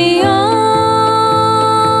journey on,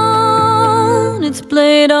 its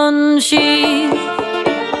blade unsheathed.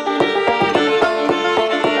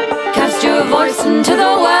 Cast your voice into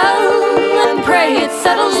the well and pray it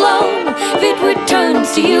settles low. If it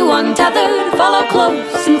returns to you untethered, follow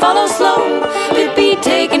close and follow slow. If it be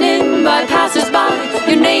taken in by passers-by,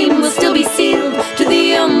 your name will still be sealed to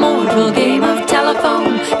the immortal game of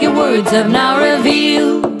telephone your words have now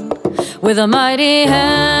revealed. With a mighty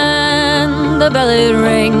hand, the bell it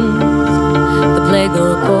rings, the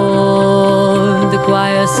plagal chord, the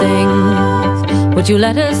choir sings. Would you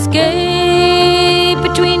let escape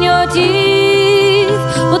between your teeth?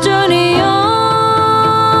 We'll journey on.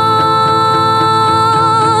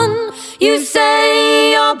 You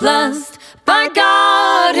say you're blessed by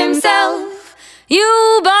God himself.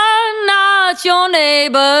 You but not your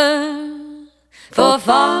neighbor. For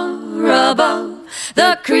far above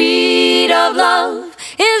the creed of love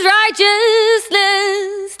is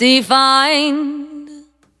righteousness defined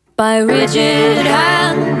by rigid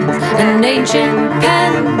hands and ancient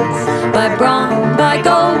pens, by bronze, by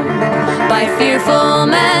gold, by fearful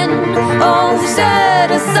men. Oh,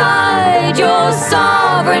 set aside your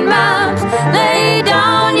sovereign maps, lay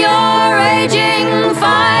down your raging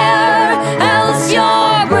fire, else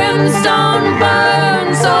your brimstone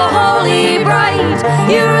burns so holy bright,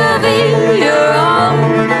 you reveal your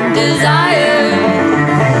own desire.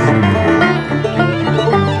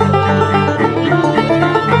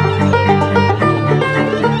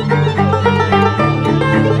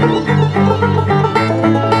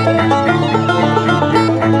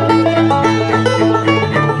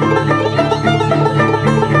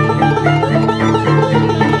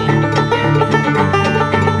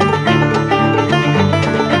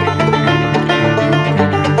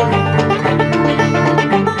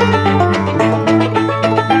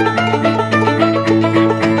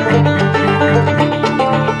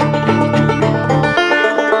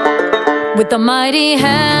 With the mighty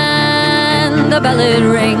hand, the bell it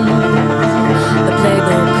rings, the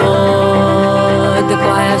plagal chord, the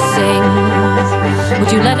choir sings.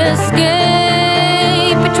 Would you let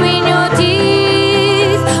escape between your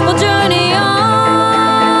teeth? We'll journey on,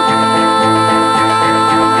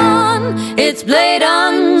 its blade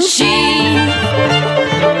unsheathed.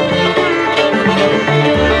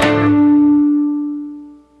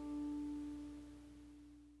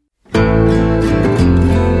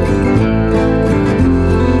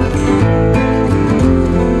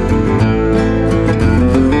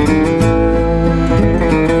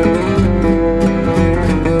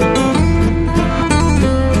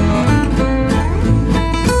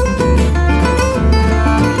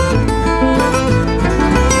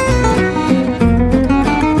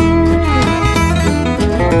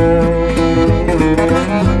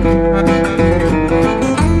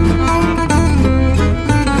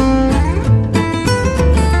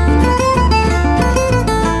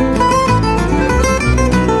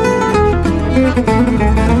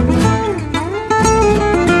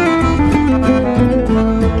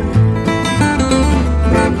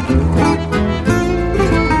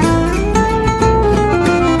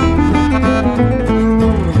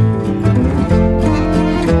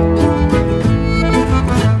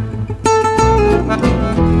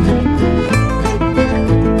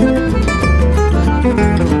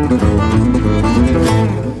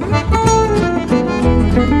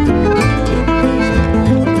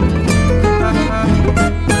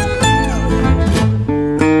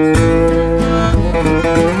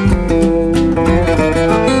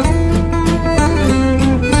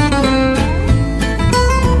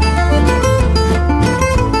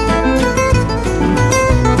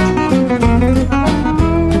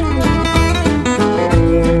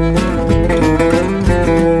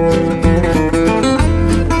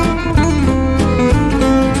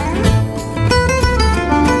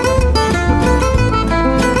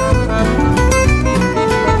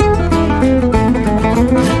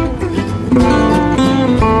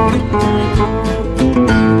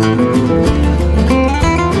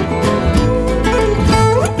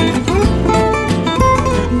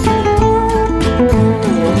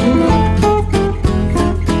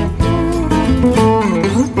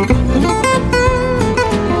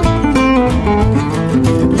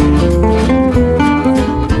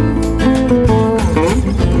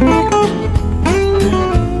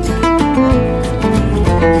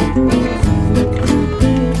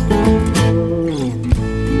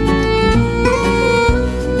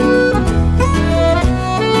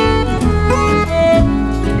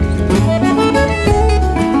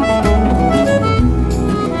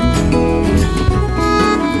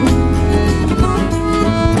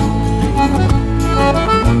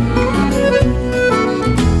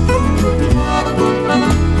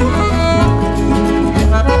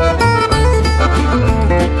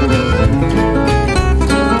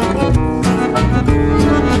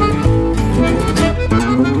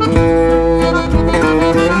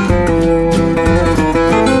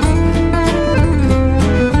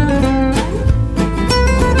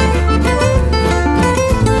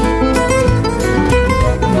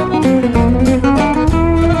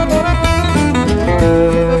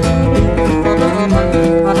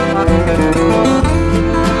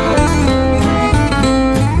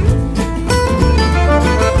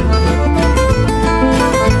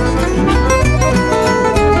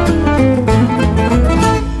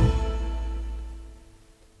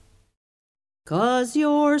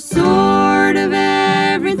 you're sort of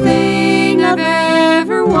everything I've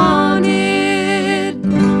ever wanted.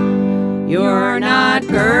 You're not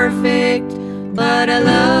perfect, but I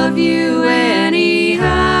love you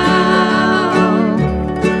anyhow.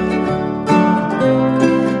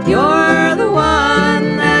 You're the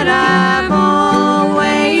one that I've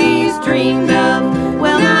always dreamed of.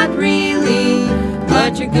 Well, not really,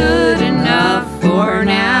 but you're good enough for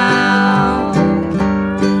now.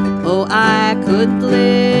 Oh, I couldn't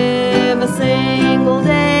live a single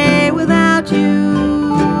day without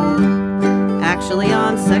you. Actually,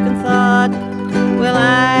 on second thought, well,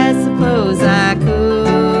 I suppose I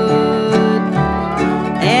could.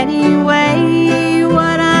 Anyway,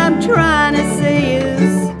 what I'm trying to say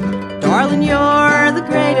is, darling, you're the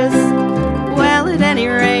greatest. Well, at any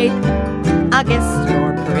rate, I guess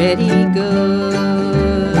you're pretty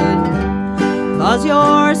good. 'Cause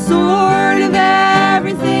you're sort of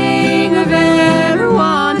everything I've ever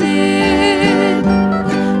wanted.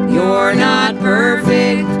 You're not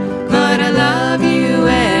perfect, but I love you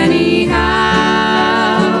anyhow.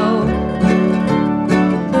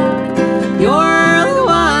 You're the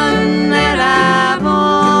one that I've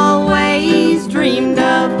always dreamed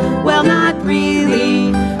of. Well, not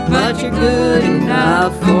really, but you're good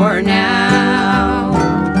enough for now.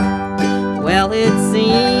 Well, it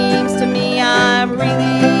seems to me I'm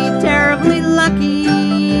really terribly lucky.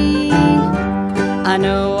 I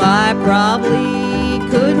know I probably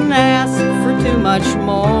couldn't ask for too much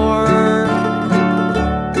more.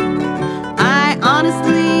 I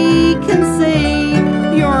honestly can say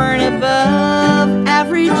you're an above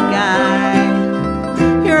average guy.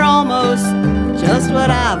 You're almost just what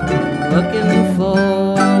I've been looking for.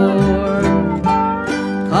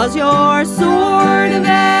 'Cause you're sort of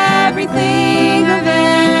everything I've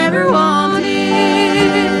ever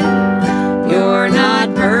wanted. You're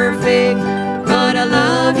not perfect, but I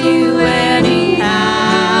love you anyhow.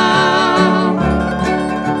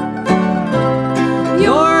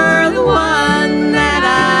 You're the one that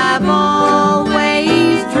I've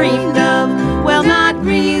always dreamed of. Well, not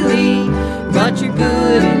really, but you're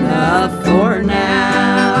good enough for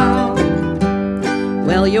now.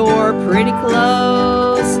 Well, you're pretty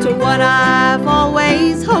close to what I've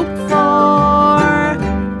always hoped for,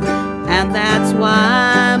 and that's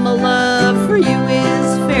why my love for you is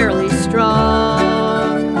fairly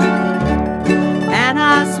strong. And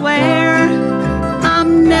I swear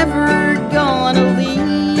I'm never gonna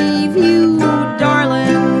leave you,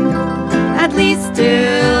 darling, at least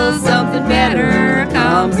till something better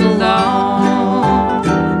comes along.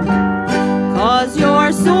 'Cause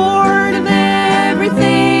you're sort of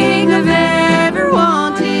everything I've ever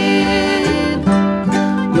wanted.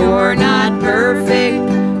 You're not perfect,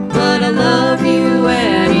 but I love you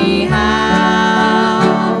anyhow.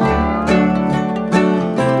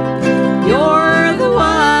 You're the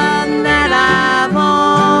one that I've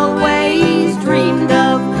always dreamed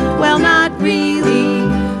of. Well, not really,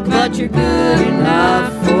 but you're good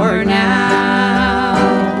enough for now.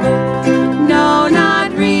 No, not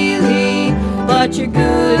really, but you're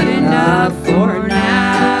good enough for now.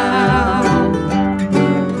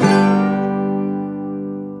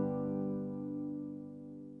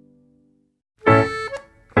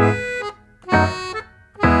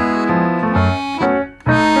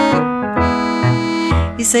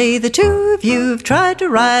 You say the two of you have tried to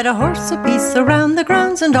ride a horse apiece around the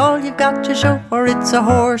grounds, and all you've got to show for it's a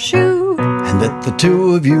horseshoe. And that the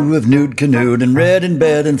two of you have nude canoed and read in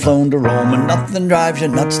bed and flown to Rome, and nothing drives you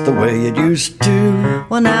nuts the way it used to.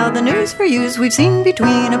 Well, now the news for you's we've seen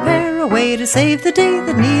between a pair, a way to save the day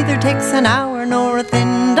that neither takes an hour nor a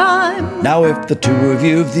thin dime. Now if the two of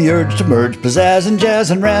you have the urge to merge pizzazz and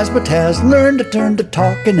jazz and razzmatazz, learn to turn to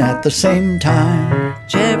talking at the same time.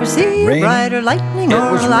 Did you ever see Raining. brighter lightning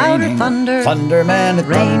or louder raining. thunder? Thunder, man, it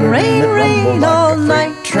Rain, thundered rain, and it rain rumbled all like a freight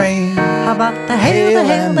night. train. How about the hail, the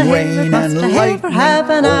hail, and the hail, rain it must and have hailed for lightning. half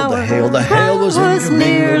an hour. The hail was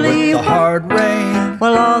intermingled with the hard rain.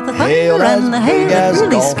 Well, all the Hail thunder as and the hail big as it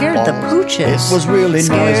really golf scared the balls. pooches. It was really noisy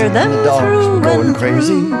Scared and them the dogs through were going and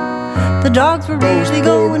crazy. through. The dogs were Those really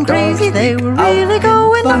poor going dogs crazy. They were out really in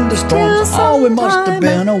going up till thunderstorms. Oh, we must have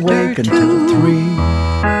been sometime awake after until 2. 3.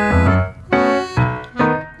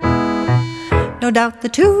 No doubt the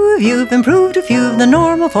two of you've improved a few of the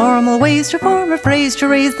normal formal ways to form a phrase to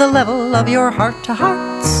raise the level of your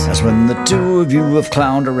heart-to-hearts. That's when the two of you have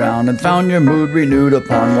clowned around and found your mood renewed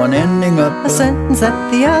upon one ending up A sentence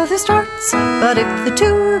that the other starts. But if the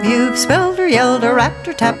two of you've spelled or yelled or rapped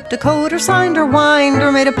or tapped a code or signed or whined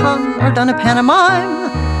or made a pun or done a pantomime,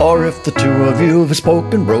 Or if the two of you have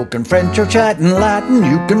spoken broken French or chatting Latin,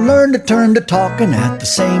 you can learn to turn to talking at the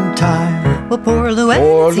same time. Well, poor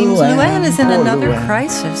Luann, it seems Luann is in another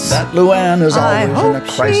crisis. That Luann is always in a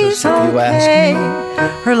crisis, if you ask me.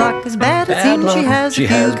 Her luck is bad, it seems she has a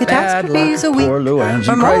few catastrophes a week. Poor Luann's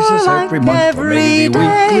or in more crisis like every month, or maybe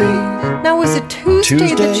day. weekly. Now, was it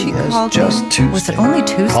Tuesday that she yes, called just me? Tuesday. Was it only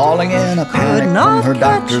Tuesday? Calling in a panic from her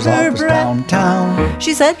doctor's office downtown.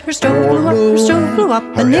 She said her stove blew up,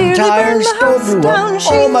 and nearly burned the house down.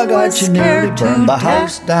 Oh my God, she nearly burned the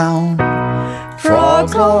house down.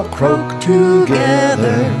 Frogs all croak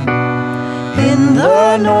together in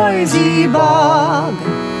the noisy bog.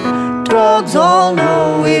 Dogs all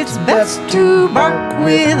know it's best to bark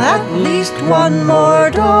with at least one more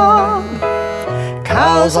dog.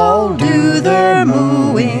 Cows all do their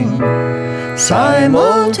mooing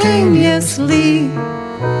simultaneously.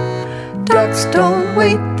 Ducks don't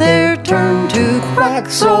wait their turn to quack,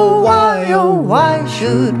 so why, oh why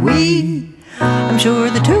should we? I'm sure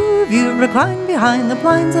the two of you recline behind the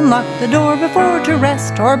blinds and lock the door before to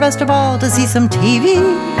rest, or best of all, to see some TV.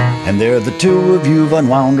 And there the two of you've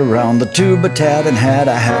unwound around the tube of tat and had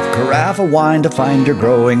a half carafe of wine to find you're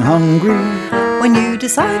growing hungry. When you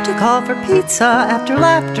decide to call for pizza after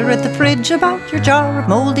laughter at the fridge about your jar of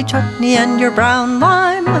moldy chutney and your brown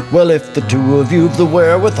lime. Well, if the two of you've the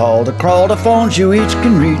wherewithal to crawl to phones you each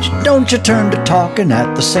can reach, don't you turn to talking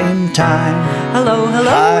at the same time. Hello,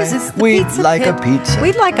 Hi, is this the we'd pizza like pit? a pizza.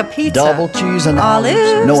 We'd like a pizza. Double cheese and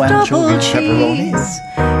olives, no double anchovy, cheese,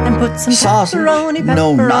 pepperoni. and put some Sausage? pepperoni,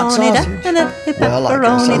 No, not sausage. definitely Well, I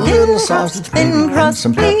guess a pepperoni, little thin sausage, crust, thin maybe, crust,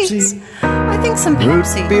 and some please. Pepsi. I think some Root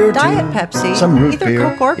Pepsi, beer, Diet too. Pepsi, Some root either beer.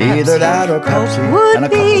 Coke or Pepsi. Either that or Coke Pepsi, would and a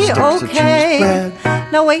couple be sticks of cheese okay.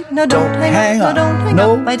 bread. Now wait, no, don't hang up, no, don't hang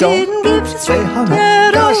No, up. I don't. didn't give Oops, you they hung up.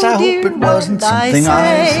 yet. Gosh, I Oh, hope dear, it wasn't what something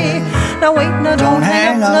I said. Now wait, no, don't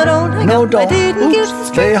hang up, no, don't hang No, up. I don't. didn't give Oops,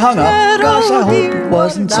 you they hung up. yet. Gosh, I Oh, hope dear, it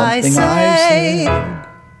wasn't what did something I say? said.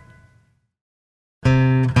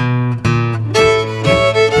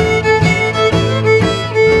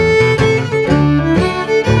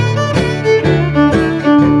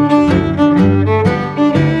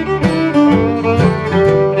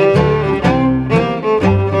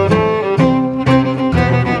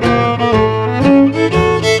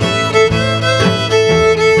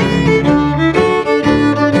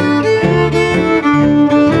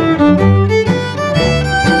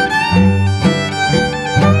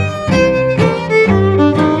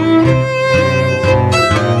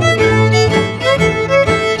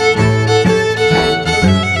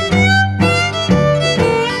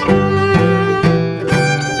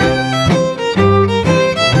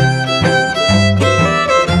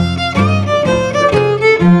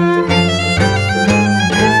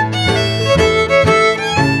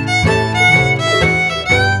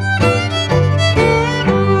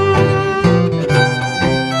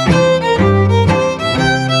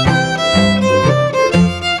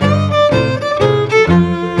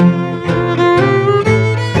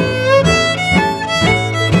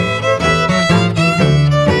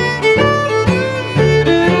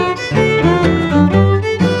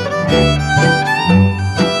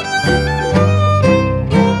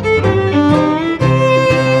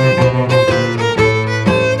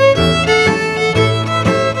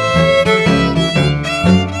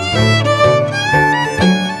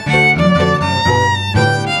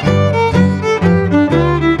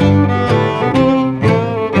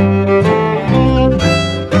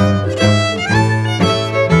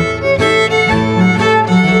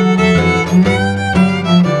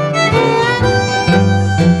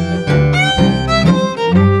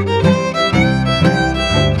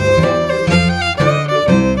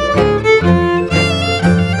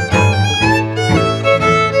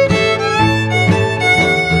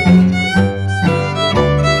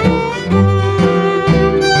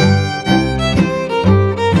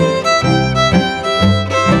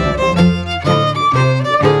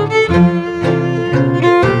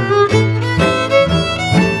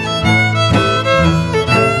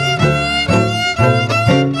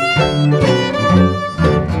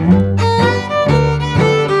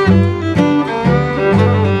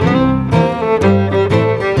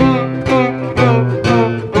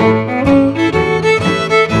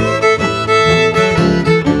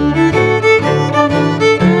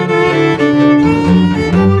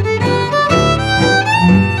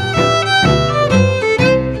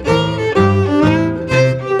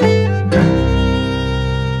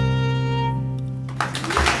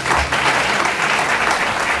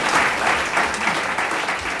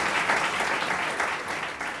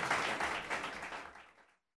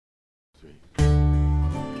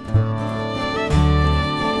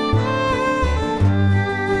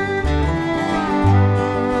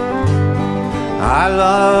 I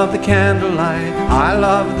love the candlelight, I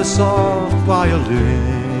love the soft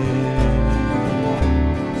violin.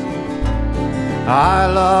 I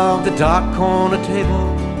love the dark corner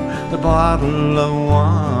table, the bottle of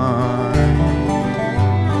wine.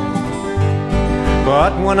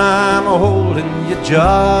 But when I'm holding you,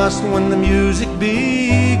 just when the music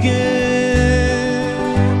begins,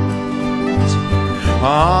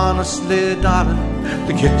 honestly, darling,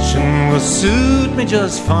 the kitchen will suit me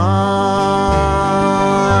just fine.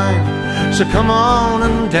 So come on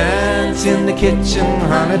and dance in the kitchen,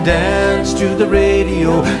 honey, dance to the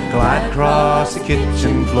radio. Glide across the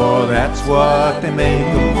kitchen floor, that's what they make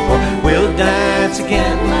them for. We'll dance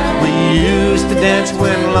again like we used to dance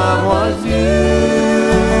when love was new.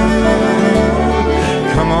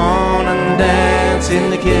 Come on and dance in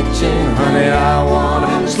the kitchen, honey, I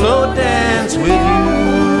wanna slow dance with you.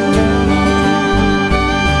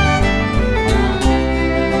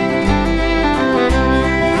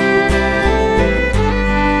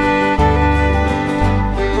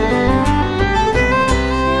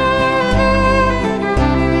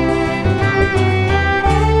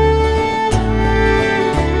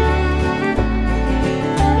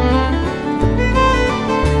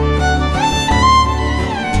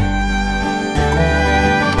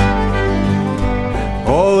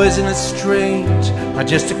 Isn't it strange,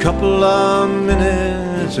 just a couple of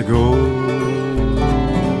minutes ago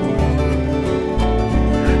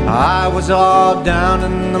I was all down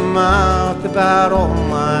in the mouth about all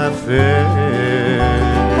my affairs.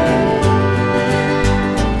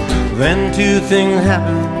 Then two things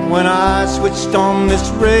happened when I switched on this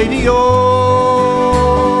radio.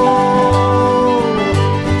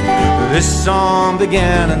 This song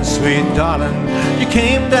began and sweet darling, you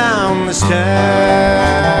came down the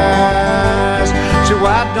stairs. So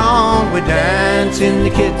why don't we dance in the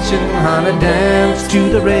kitchen, honey, dance to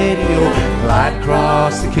the radio. Glide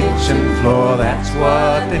across the kitchen floor, that's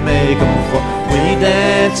what they make them for. We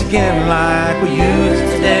dance again like we used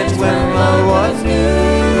to dance when love was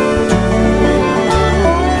new.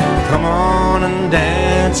 Come on and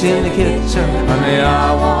dance in the kitchen, honey,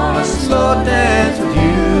 I wanna slow dance with you.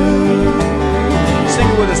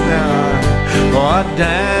 Sing with us now. Oh,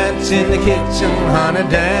 dance in the kitchen, honey,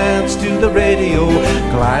 dance to the radio.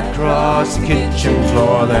 Glide across the kitchen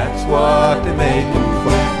floor, that's what they make them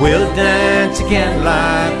for. We'll dance again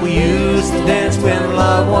like we used to dance when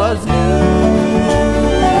love was new.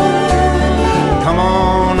 Come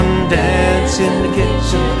on and dance in the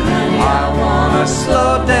kitchen, I wanna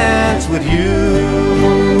slow dance with you.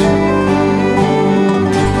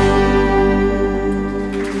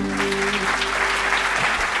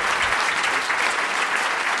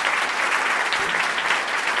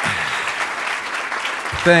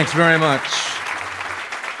 Thanks very much.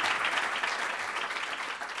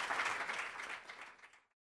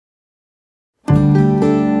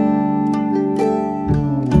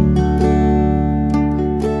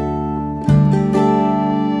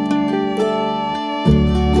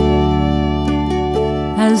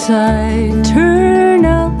 As I turn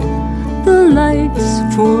out the lights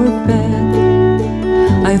for bed,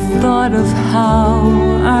 I thought of how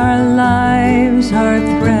our lives are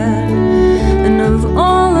thread, and of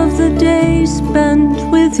all of the days spent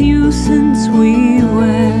with you since we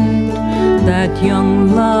wed, that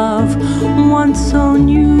young love once so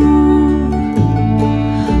new.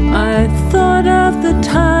 I thought of the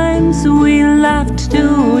times we laughed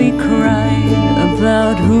till we cried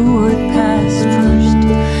about who would pass first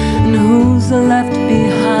and who's left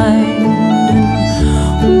behind,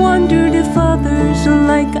 and wondered if others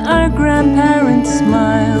like our grandparents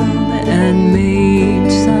smiled and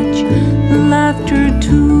made such laughter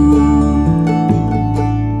too.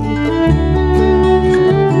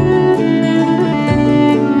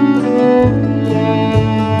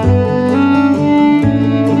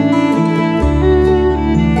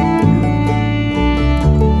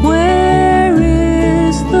 Where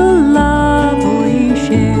is the love we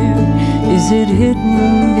share? Is it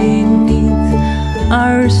hidden beneath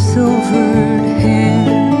our silvered hair?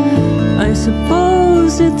 I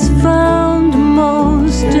suppose it's found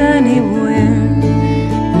most anywhere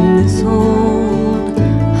in this old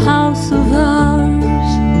house of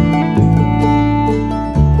ours.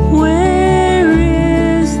 Where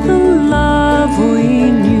is the love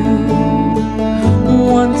we knew,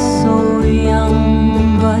 once so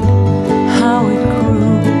young, but how it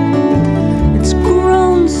grew? It's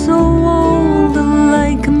grown so old,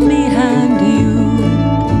 like me and you.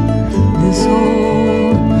 This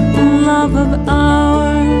old love of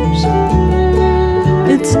ours,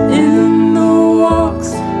 it's in the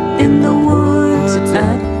walks, in the woods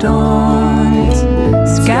at dawn, it's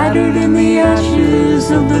scattered in the ashes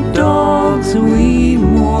of the dogs we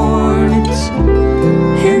mourn. It's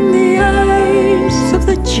in the eyes of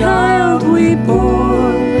the child we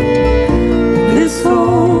bore. This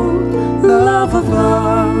old love of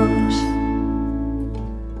ours.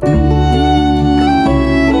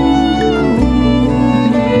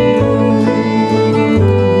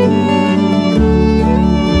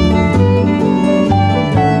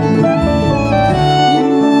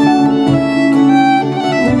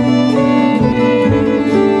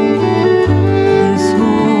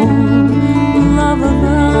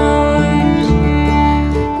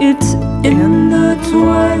 In the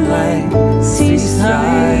twilight,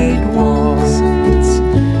 seaside walks. It's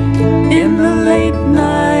in the late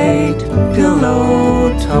night,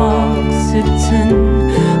 pillow talks. It's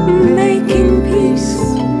in making peace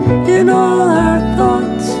in all our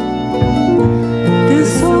thoughts.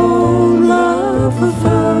 This old love of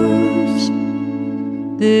ours,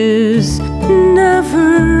 this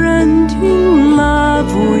never-ending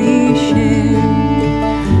love we share.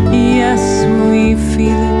 Yes, we feel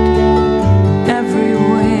it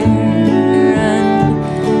everywhere, and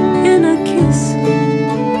in a kiss,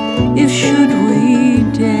 if should we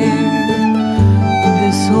dare,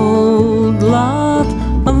 this old love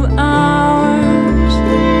of ours,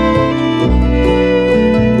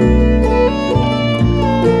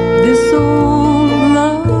 this old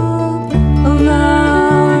love of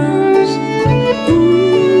ours,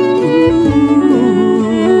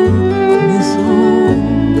 this old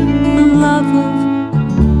love of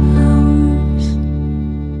ours.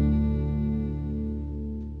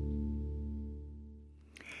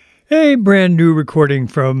 A brand new recording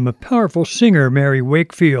from powerful singer Mary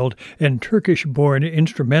Wakefield and Turkish-born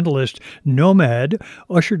instrumentalist Nomad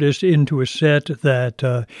ushered us into a set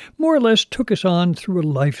that more or less took us on through a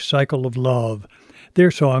life cycle of love.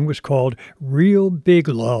 Their song was called Real Big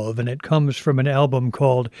Love, and it comes from an album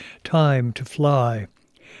called Time to Fly.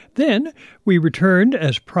 Then we returned,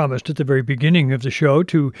 as promised at the very beginning of the show,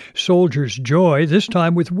 to Soldier's Joy, this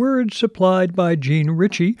time with words supplied by Jean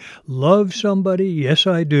Ritchie. Love somebody, yes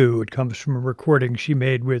I do. It comes from a recording she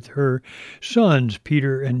made with her sons,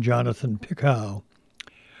 Peter and Jonathan Pickow.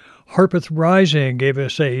 Harpeth Rising gave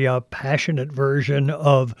us a passionate version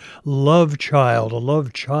of Love Child, a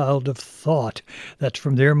love child of thought. That's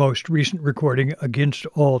from their most recent recording, Against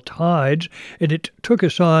All Tides, and it took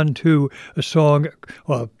us on to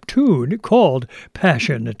a tune called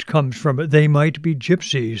Passion. It comes from They Might Be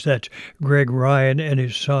Gypsies. That's Greg Ryan and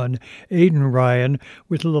his son, Aidan Ryan,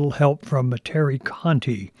 with a little help from Terry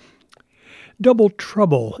Conti. Double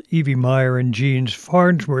Trouble, Evie Meyer and Jeans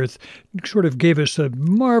Farnsworth, sort of gave us a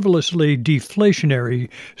marvelously deflationary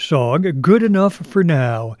song, Good Enough for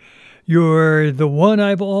Now. You're the one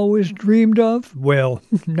I've always dreamed of? Well,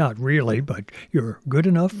 not really, but you're good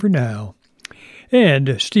enough for now.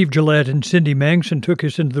 And Steve Gillette and Cindy Mangson took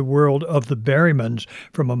us into the world of the Berrymans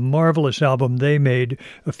from a marvelous album they made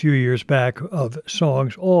a few years back of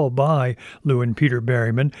songs all by Lou and Peter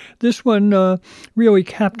Berryman. This one really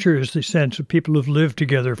captures the sense of people who've lived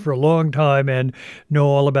together for a long time and know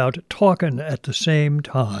all about talking at the same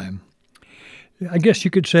time. I guess you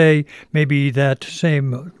could say maybe that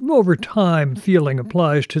same over time feeling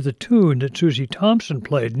applies to the tune that Susie Thompson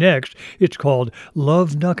played next. It's called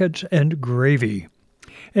Love Nuggets and Gravy.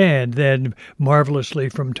 And then, marvelously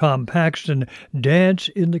from Tom Paxton, Dance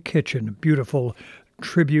in the Kitchen. Beautiful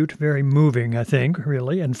tribute, very moving, I think,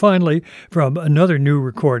 really. And finally, from another new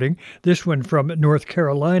recording, this one from North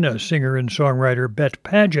Carolina singer and songwriter Bet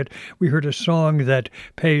Paget, we heard a song that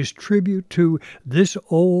pays tribute to This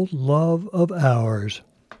Old Love of Ours.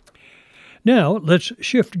 Now, let's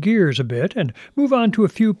shift gears a bit and move on to a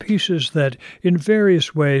few pieces that in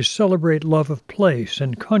various ways celebrate love of place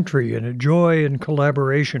and country and joy and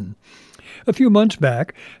collaboration. A few months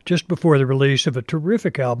back, just before the release of a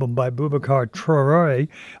terrific album by Boubacar Traoré,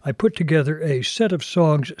 I put together a set of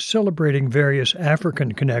songs celebrating various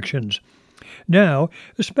African connections. Now,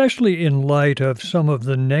 especially in light of some of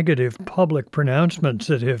the negative public pronouncements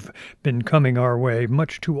that have been coming our way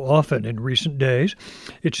much too often in recent days,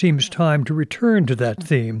 it seems time to return to that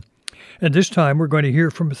theme. And this time we're going to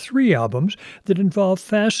hear from 3 albums that involve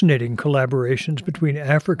fascinating collaborations between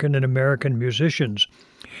African and American musicians.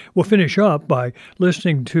 We'll finish up by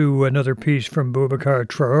listening to another piece from Boubacar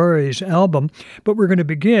Traoré's album, but we're going to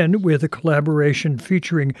begin with a collaboration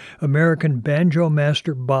featuring American banjo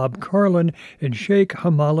master Bob Carlin and Sheikh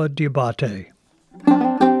Hamala Diabate.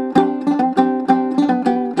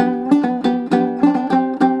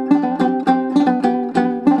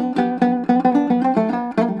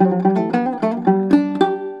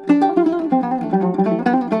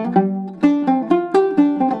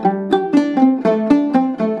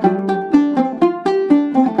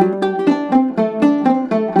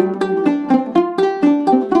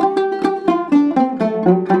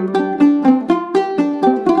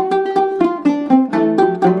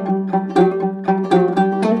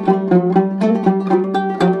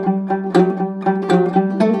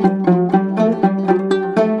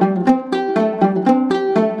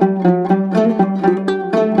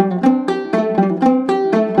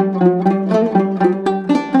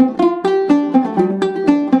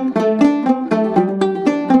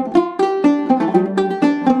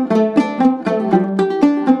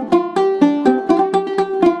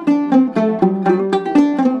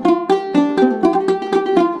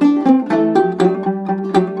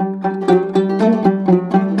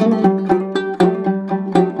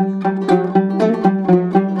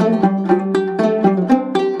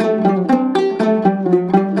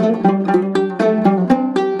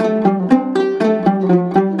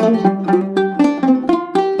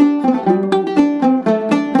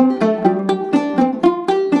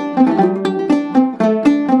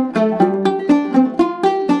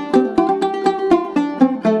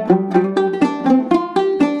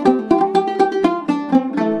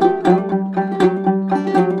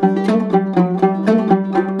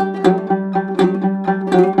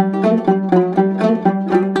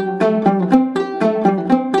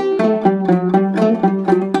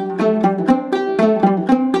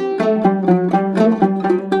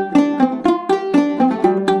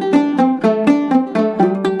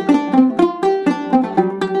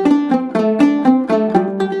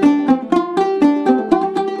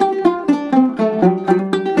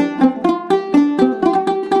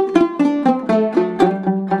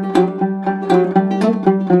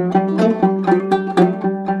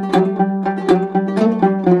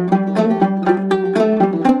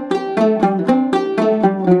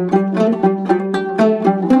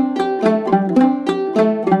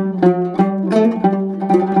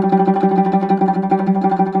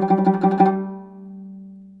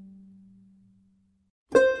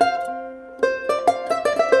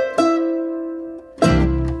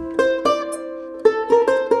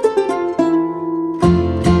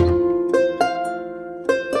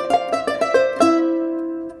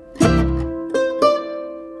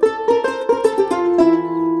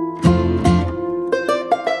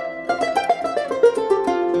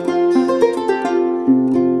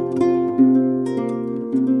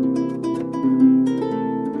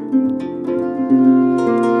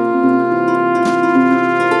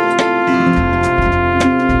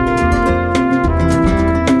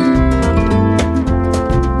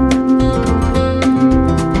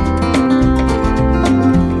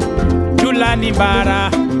 nimbara,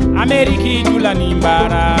 Ameriki jula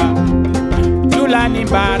nimbara, jula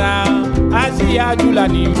nimbara, Asia jula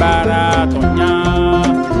nimbara,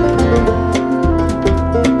 Tonya.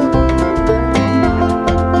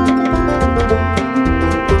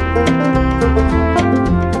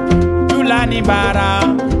 Jula nimbara,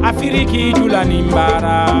 Afiriki jula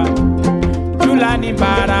nimbara, jula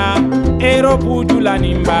nimbara, Europe jula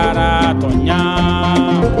nimbara, Tonya.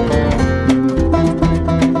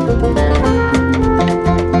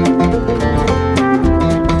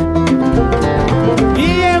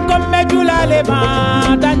 Jula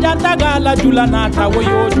lema, danjanta gala jula nata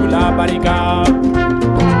woyo jula barika.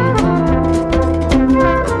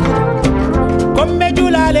 Komme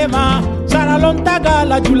jula lema, saralonta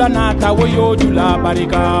gala jula nata woyo jula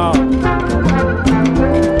barika.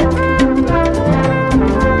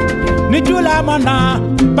 Ni jula mana,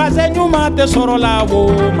 base nyuma te sorola wo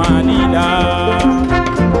malila.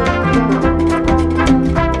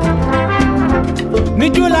 Ni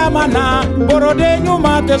jula mana, borode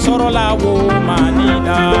nyuma te sorola wo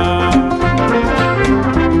manila.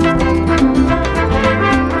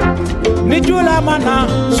 Ni jula mana,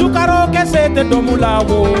 sukaro kese te domula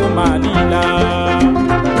wo manila.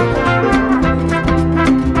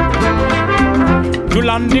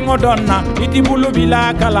 Julandingo donna, iti bulu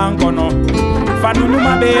bila kalankono. Fanu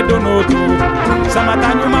nyuma be donotu,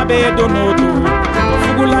 samata nyuma be donotu,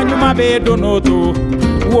 fugula nyuma be donotu.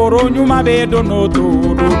 Woro nyuma be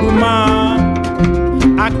donoto doduma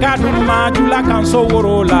akaduma jula kanso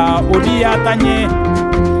woro la odi atanye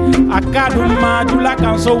akaduma jula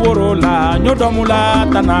kanso woro la nyodomula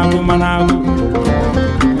tanagu managu.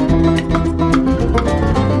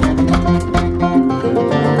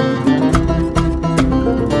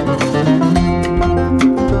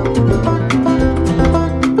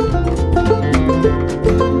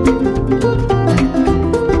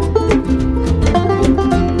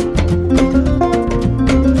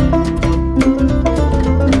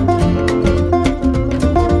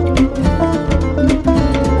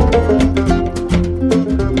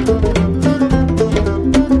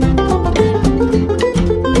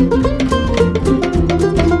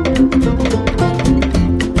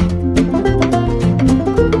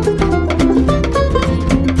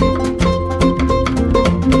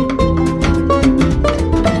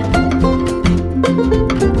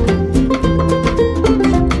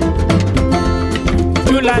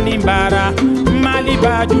 Nimbara,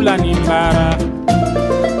 Maliba Jula Nimbara.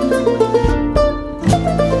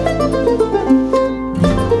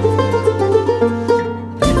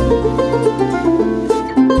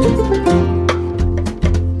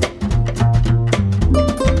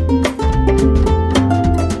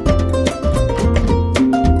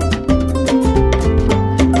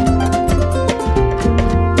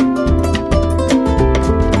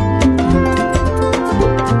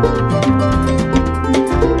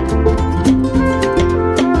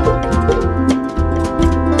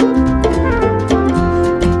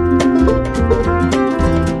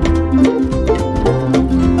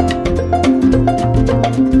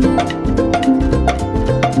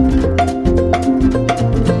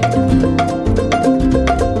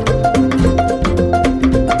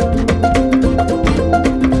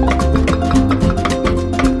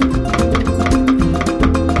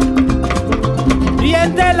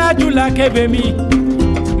 Kebemi,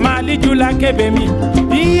 Mali Jula Kebemi,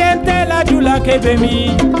 Iente la Jula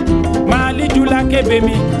Kebemi, Mali Jula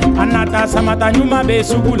Kebemi, Anata Samata Nyuma Be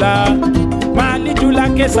Sugula, Mali Jula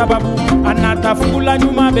Ke Sababu, Anata Fugula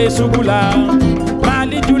Nyuma Be Sugula,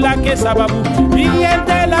 Mali Jula Ke Sababu,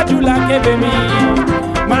 Iente la Jula Kebemi,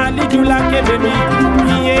 Mali Jula Kebemi,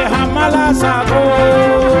 Iye Hamala Sago.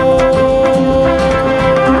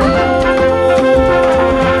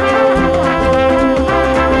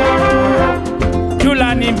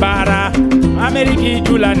 Nimbara, Ameriki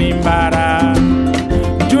Jula Nimbara,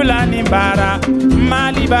 Jula Nimbara,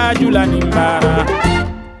 Maliba Jula Nimbara.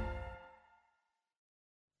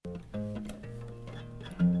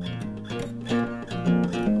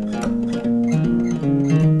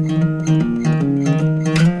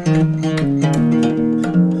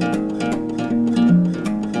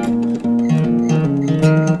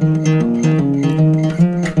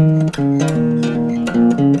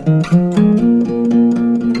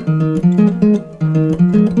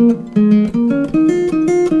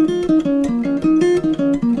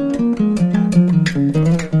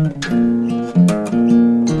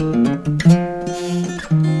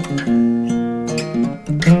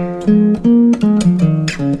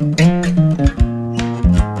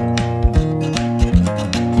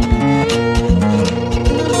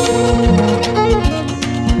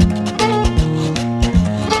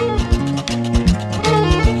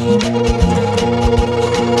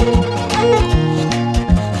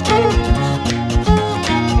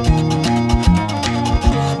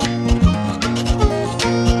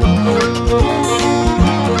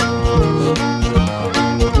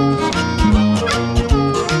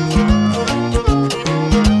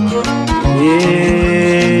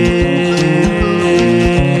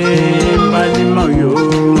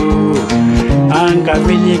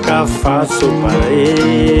 Faço para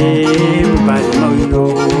ele, Balimoyo.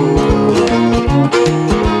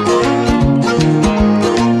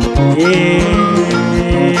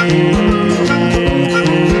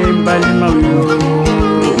 Balimoyo.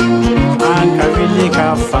 Anca Vilica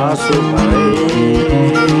faço para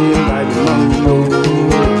ele, Balimoyo.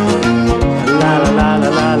 La la la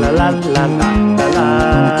la la la la la la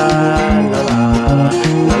la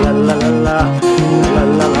la la la la. La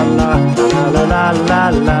la la la la la la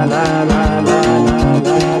la la la.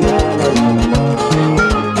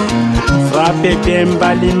 Frappez bien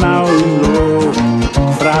Balimao,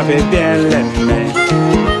 frappez bien les mains.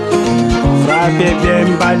 Frappez bien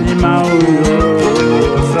Balimao,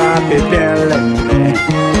 frappez bien les mains.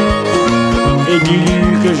 Et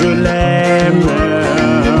dis-lui que je l'aime,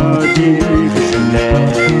 dis-lui que je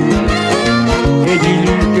l'aime. Et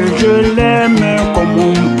dis-lui que je l'aime comme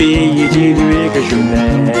mon pays, dis-lui que je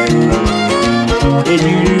l'aime. Et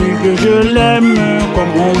dis-lui que je l'aime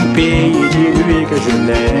comme mon pays, dis-lui que je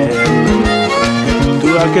l'aime.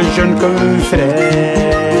 Toi que jeune comme un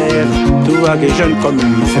frère, toi que jeune comme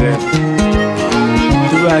un frère.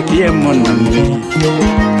 Toi qui es mon ami,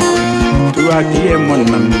 toi qui es mon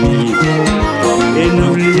ami. Et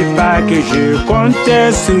n'oublie pas que je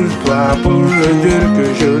comptais sur toi pour dire que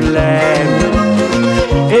je l'aime.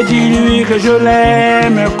 Et dis-lui que je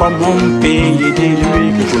l'aime comme mon pays, dis-lui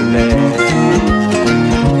que je l'aime.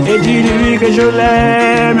 Et dis-lui que je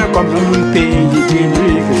l'aime comme mon pays,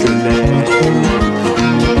 dis-lui que je l'aime.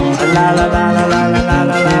 La la la la la la la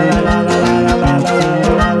la la la la la la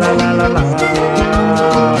la la la la.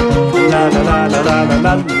 La la la la la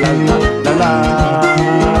la la la la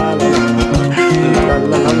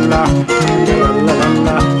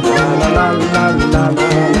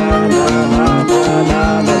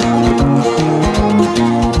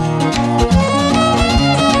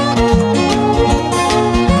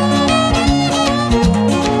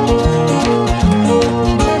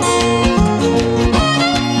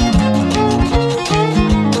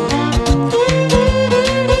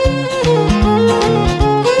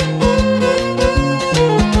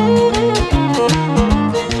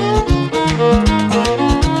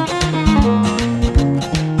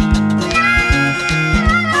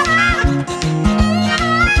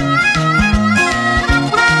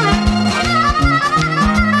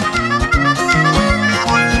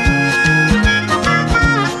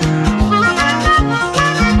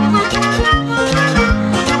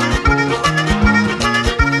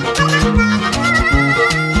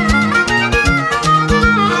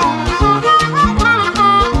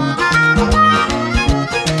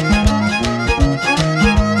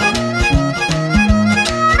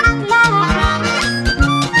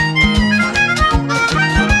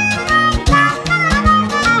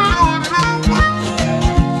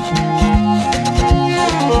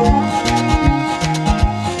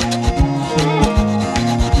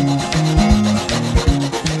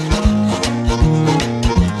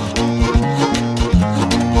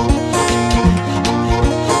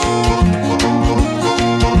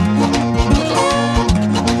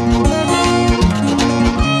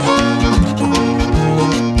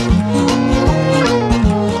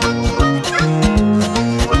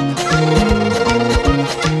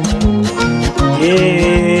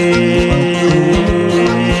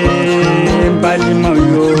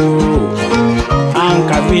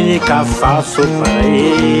faço para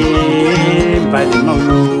balimão.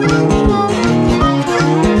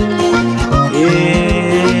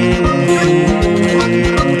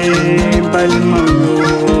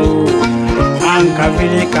 Balimão, anca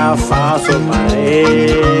vile ka faço para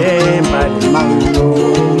balimão.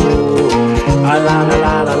 La la la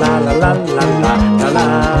la la la la la la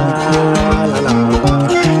la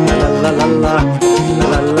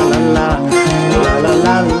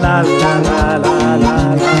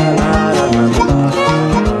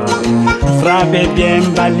frappez bien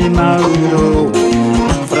balimao,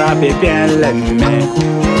 frappez bien les mains,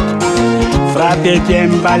 frappez bien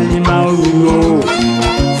balimao,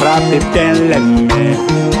 frappez bien les mains,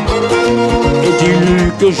 et dis-lui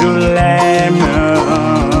que je l'aime,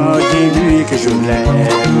 dis-lui que je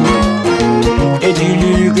l'aime, et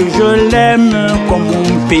dis-lui que je l'aime comme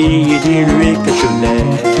mon pays, dis-lui que je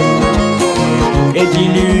l'aime. Et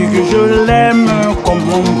dis-lui que je l'aime comme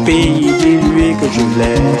mon pays, dis-lui que je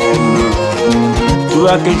l'aime.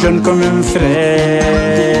 Toi que jeune comme un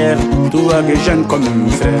frère, toi que jeune comme un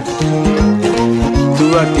frère,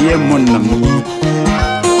 toi qui es mon ami,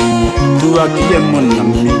 toi qui es mon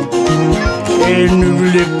ami. Et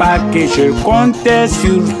n'oublie pas que je comptais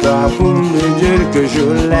sur toi pour lui dire que je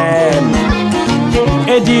l'aime.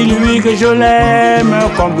 Et dis-lui que je l'aime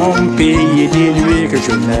comme mon pays, dis-lui que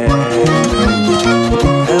je l'aime.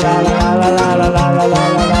 La la la la la la la la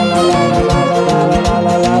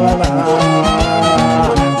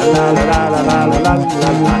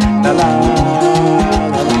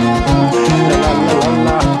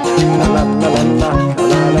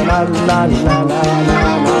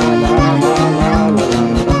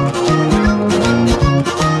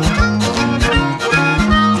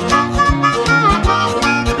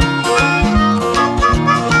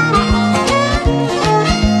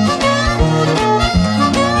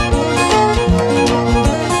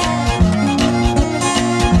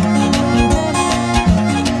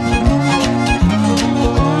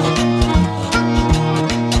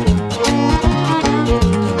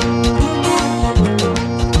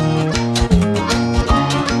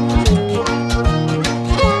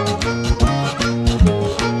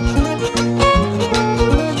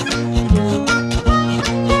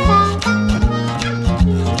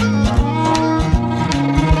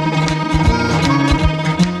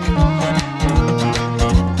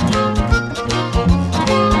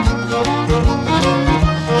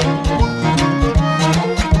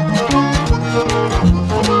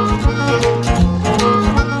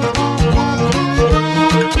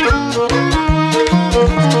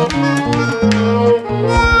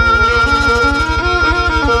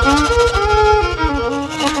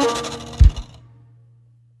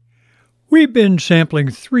We've been sampling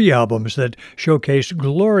 3 albums that showcase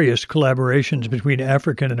glorious collaborations between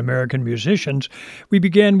African and American musicians. We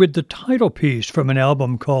began with the title piece from an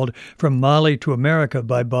album called From Mali to America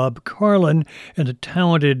by Bob Carlin and the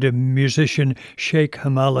talented musician Sheikh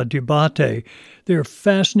Hamala Diabate. Their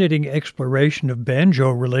fascinating exploration of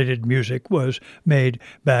banjo-related music was made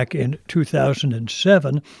back in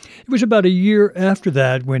 2007. It was about a year after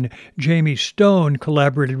that when Jamie Stone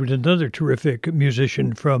collaborated with another terrific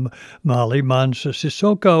musician from Mali, Mansa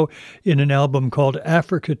Sissoko, in an album called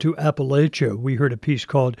Africa to Appalachia. We heard a piece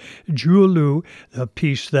called Julu, a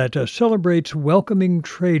piece that celebrates welcoming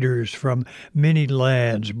traders from many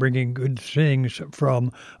lands, bringing good things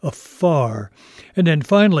from afar. And then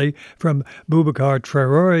finally, from Boubacar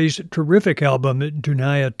Traore's terrific album,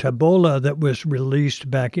 Dunaya Tabola, that was released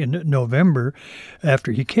back in November,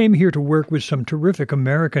 after he came here to work with some terrific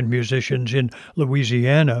American musicians in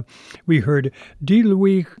Louisiana, we heard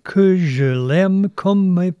Dis-lui que je l'aime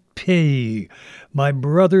comme mes pays. My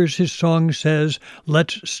brothers, his song says,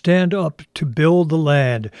 let's stand up to build the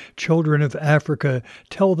land. Children of Africa,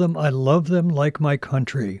 tell them I love them like my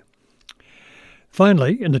country.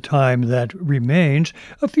 Finally, in the time that remains,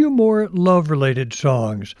 a few more love-related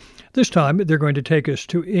songs. This time, they're going to take us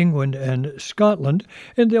to England and Scotland,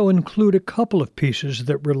 and they'll include a couple of pieces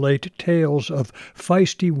that relate tales of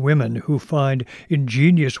feisty women who find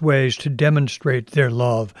ingenious ways to demonstrate their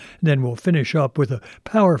love. Then we'll finish up with a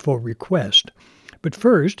powerful request. But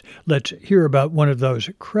first, let's hear about one of those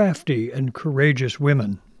crafty and courageous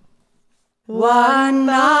women. One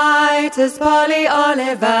night as Polly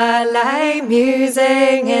Oliver lay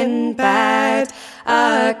musing in bed,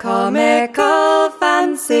 a comical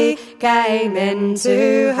fancy came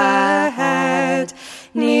into her head.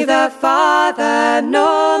 Neither father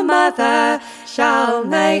nor mother shall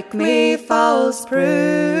make me false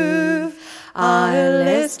proof. I'll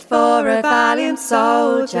list for a valiant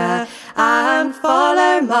soldier and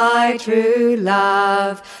follow my true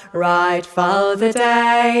love. right fall the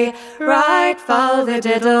day, right fall the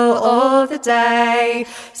diddle all the day.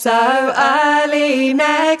 So early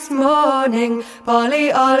next morning,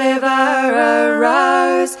 Polly Oliver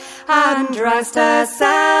arose and dressed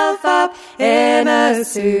herself up in a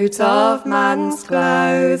suit of man's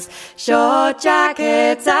clothes, short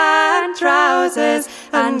jackets and trousers,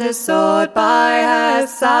 and a sword by her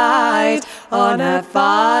side. On her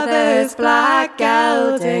father's black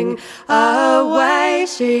gelding, away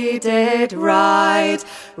she did ride.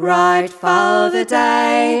 Right fall the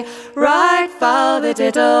day, right fall the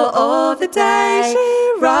diddle all the day.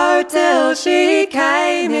 She rode till she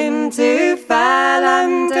came into fair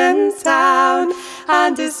London's town,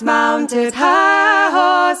 and dismounted her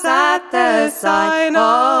horse at the sign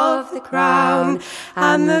of the Crown.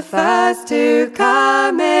 And the first to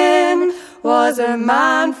come in was a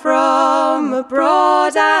man from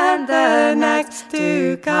abroad, and the next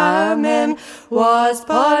to come in was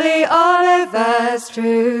Polly Oliver's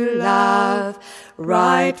true love.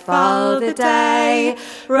 Right fall the day,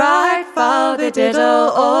 right fall the diddle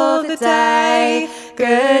all the day.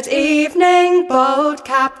 Good evening, bold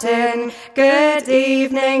captain, good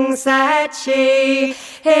evening, said she.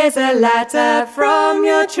 Here's a letter from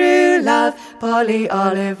your true love, Polly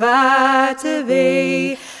Oliver, to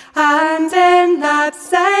thee. And in that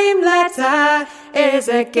same letter is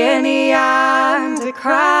a guinea and a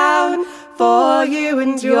crown for you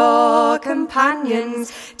and your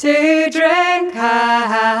companions to drink her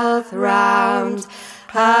health round.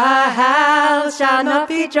 Her health shall not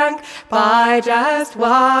be drunk by just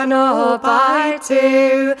one or by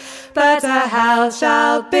two, but her health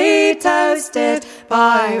shall be toasted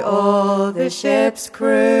by all the ship's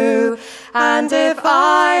crew. And if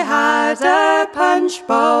I had a punch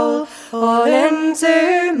bowl all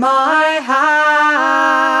into my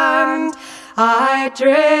hand, I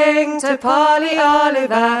drink to Polly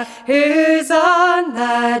Oliver, who's on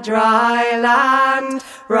the dry land.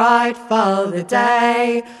 Right fall the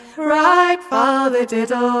day, right fall the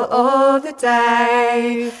diddle all the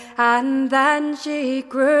day. And then she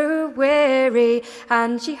grew weary,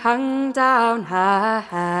 and she hung down her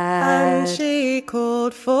head. And she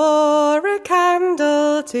called for a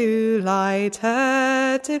candle to light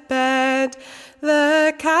her to bed.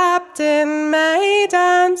 The captain made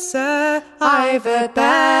answer, I've a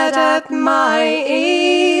bed at my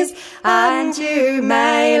ease, and you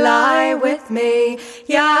may lie with me,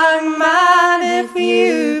 young man, if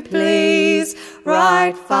you please.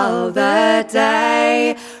 Right fall the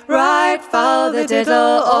day, right fall the diddle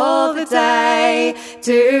all the day.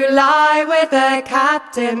 To lie with a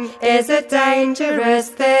captain is a dangerous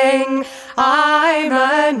thing. I'm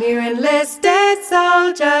a new enlisted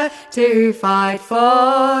soldier to fight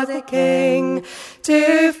for the king.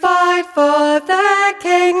 To fight for the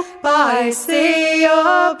king by sea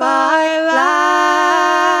or by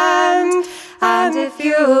land. And if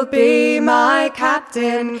you'll be my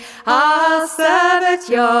captain, I'll serve at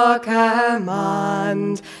your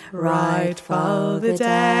command. Right fall the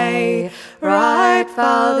day, right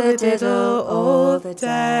fall the diddle all the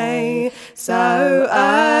day. So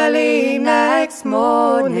early next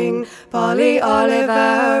morning, Polly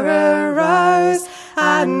Oliver arose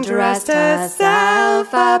and dressed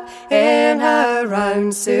herself up in her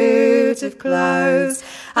own suit of clothes.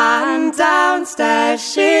 And downstairs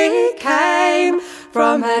she came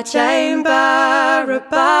from her chamber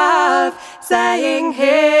above, saying,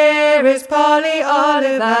 here is Polly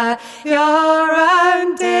Oliver, your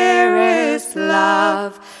own dearest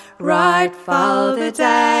love. Right fall the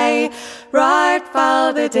day, right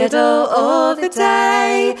fall the diddle all the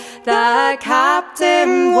day. The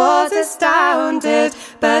captain was astounded,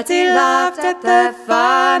 but he laughed at the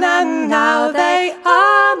fun, and now they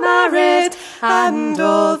are married, and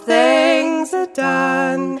all things are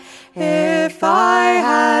done. If I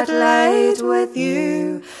had laid with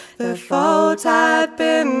you, the fault had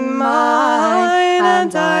been mine,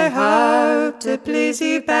 and I hope to please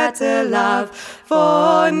you better, love,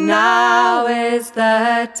 for now is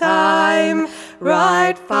the time.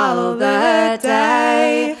 Right fall the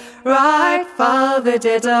day, right fall the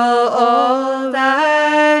diddle all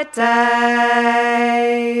the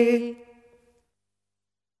day.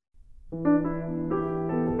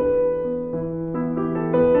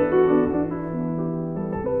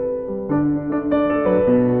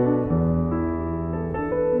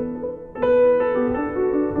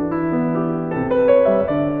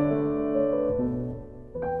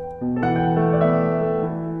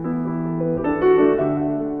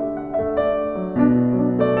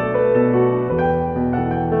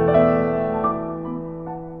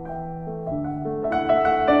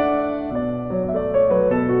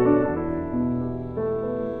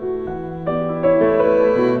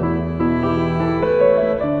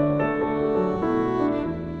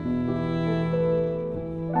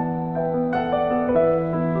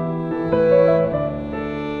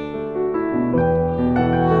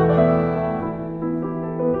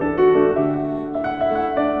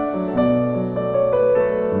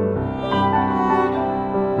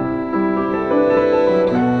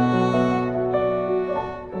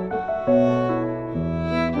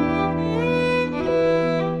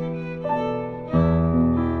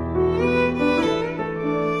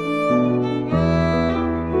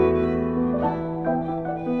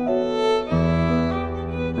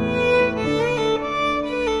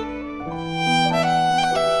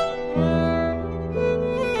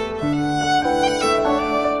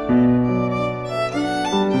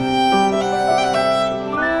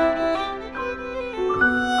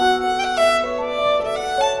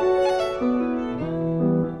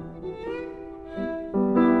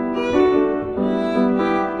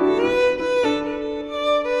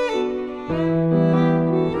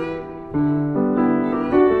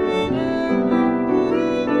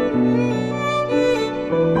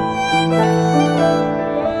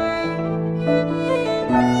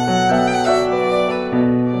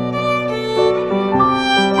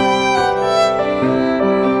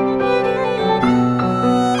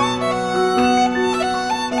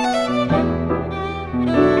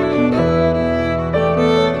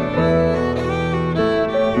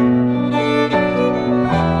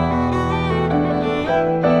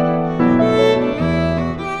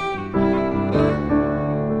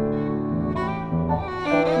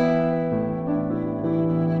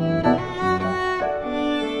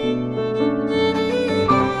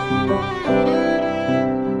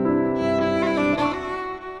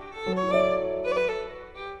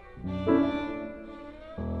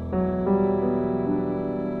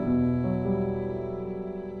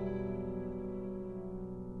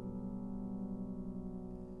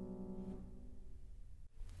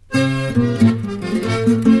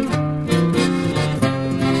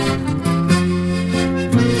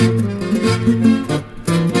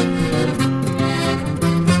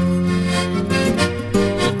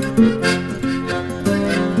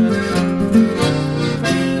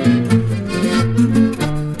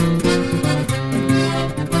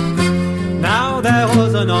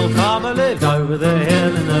 Over the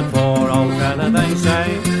hill and the poor old fella, they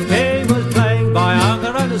say, he was plagued by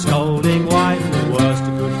hunger and a scolding wife, the worst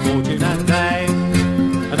of good fortune that day.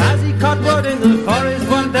 And as he cut wood in the forest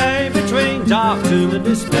one day, between dark doom and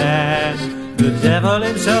despair, the devil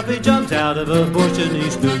himself, he jumped out of a bush and he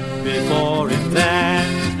stood before him there.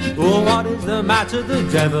 Oh, what is the matter, the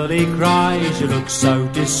devil, he cries, you look so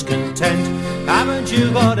discontent. Haven't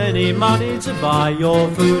you got any money to buy your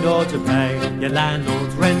food or to pay your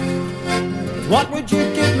landlord's rent? What would you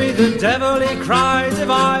give me, the devil, he cries, if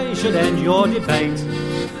I should end your debate?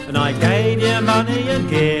 And I gave you money and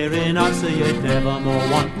gear enough so you'd never more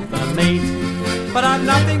want for meat. But I've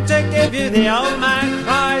nothing to give you, the old man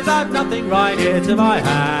cries, I've nothing right here to my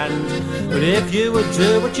hand. But if you would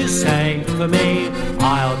do what you say for me,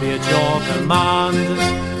 I'll be at your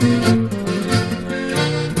command.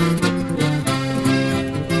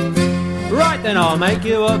 Right then, I'll make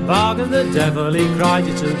you a bargain, the devil, he cried,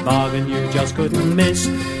 it's a bargain you just couldn't miss.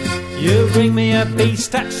 You bring me a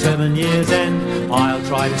beast at 7 years end, I'll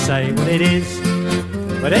try to say what it is.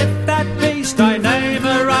 But if that beast I name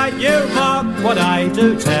aright, you mark what I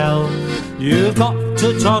do tell. You've got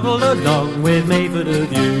to toddle along with me for to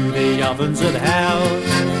view the ovens of hell.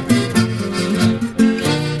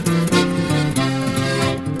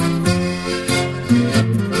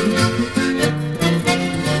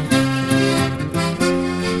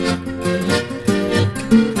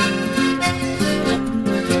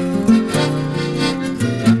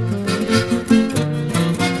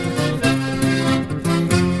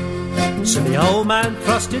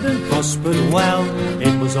 Trusted and prospered well,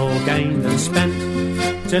 it was all gained and spent,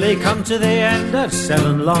 till he come to the end of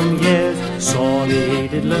 7 long years, sorely he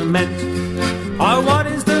did lament. Oh, what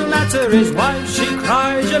is the matter, his wife, she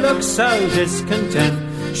cries, you look so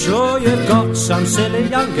discontent. Sure you've got some silly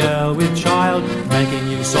young girl with child, making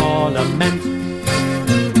you sore lament.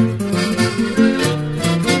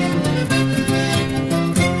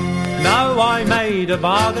 I made a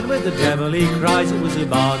bargain with the devil, he cries, it was a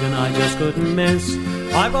bargain I just couldn't miss.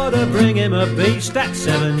 I've got to bring him a beast at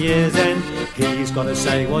 7 years end, he's got to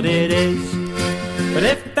say what it is. But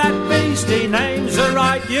if that beast he names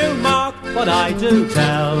aright, you mark what I do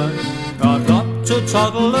tell. I've got to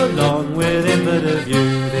toddle along with him for to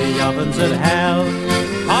view the ovens of hell.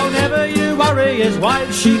 Oh, never you worry, his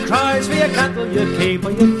wife, she cries, for your cattle you keep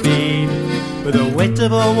or you feed. With the wit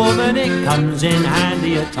of a woman it comes in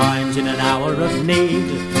handy at times in an hour of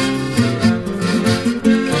need.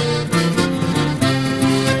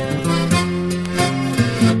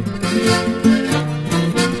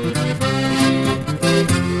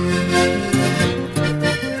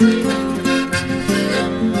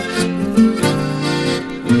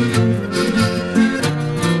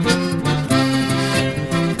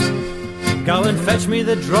 Go and fetch me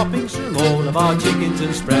the droppings from all of our chickens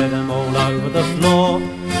and spread them all over the floor.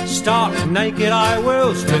 Stark naked I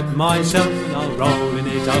will strip myself and I'll roll in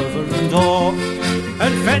it over and door.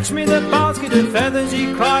 And fetch me the basket of feathers,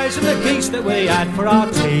 he cries, and the geese that we had for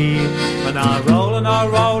our tea. And I'll roll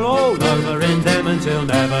all over in them until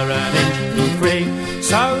never an inch be free.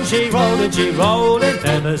 So she rolled in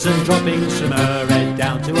feathers and droppings from her head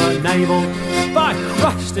down to her navel. By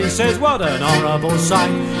Christ, he says, what an horrible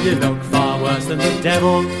sight, you look far worse than the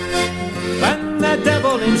devil. When the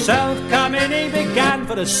devil himself come in, he began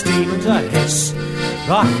for the steam and to hiss.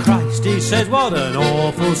 By Christ, he says, what an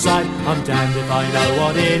awful sight, I'm damned if I know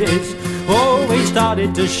what it is. Oh, he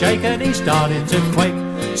started to shake and he started to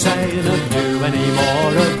quake, saying, have you any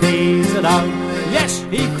more of these at home? Yes,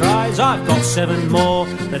 he cries, I've got 7 more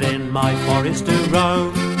that in my forest do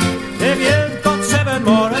roam. If you've got 7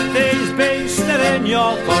 more of these beasts that in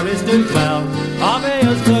your forest do dwell, I'll be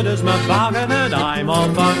as good as my bargain and I'm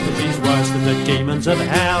all fun, but she's worse than the demons of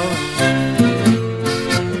hell.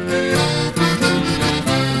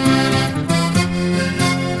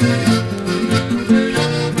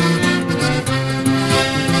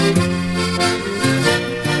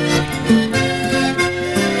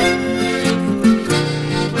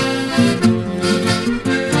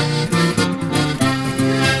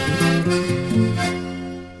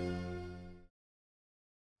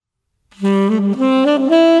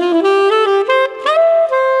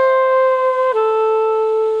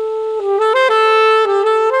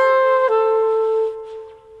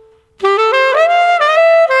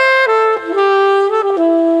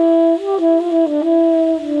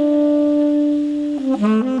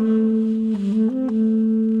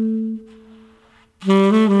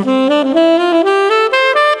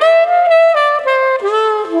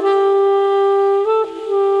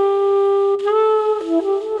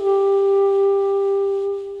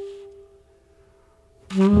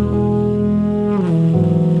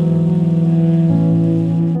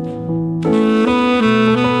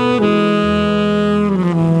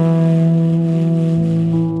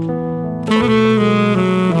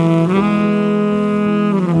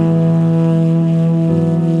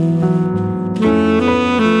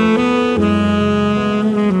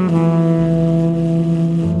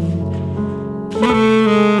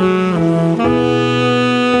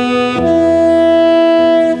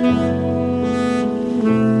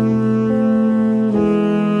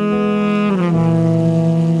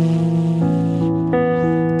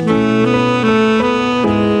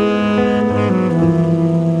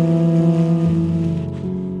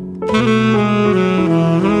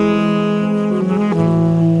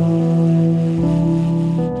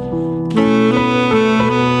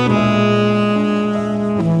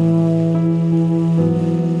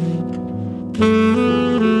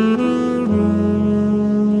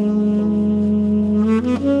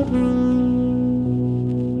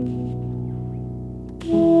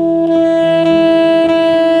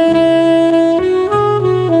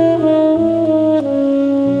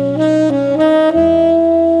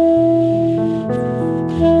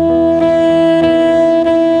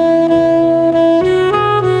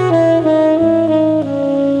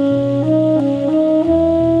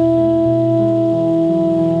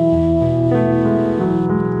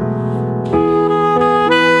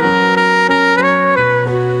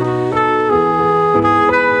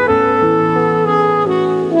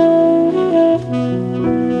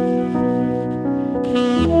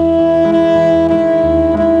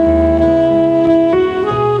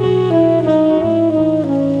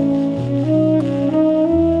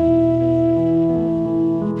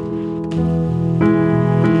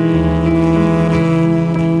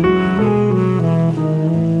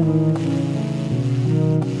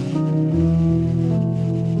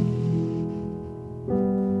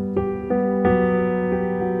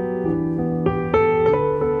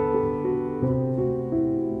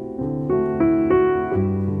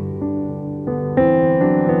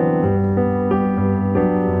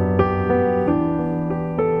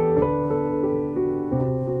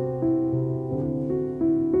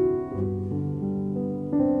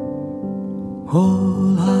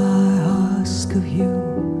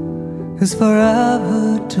 is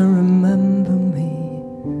forever to remember me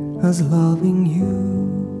as loving you.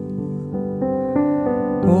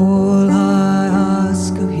 All I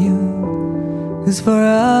ask of you is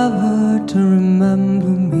forever to remember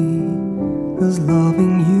me as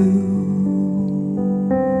loving you.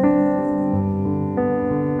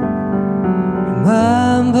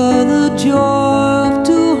 Remember the joy of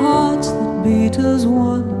two hearts that beat as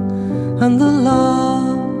one, and the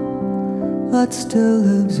love that still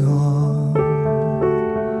lives on.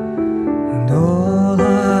 And all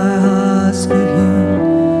I ask of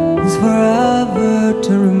you is forever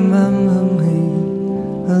to remember me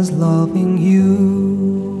as loving you.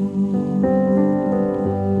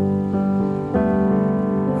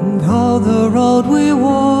 And though the road we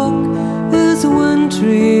walk is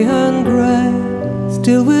wintry and grey,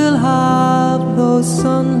 still we'll have those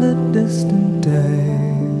sunlit distant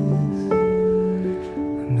days.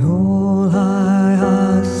 And all I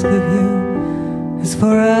ask of you is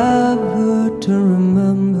forever to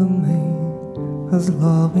remember me as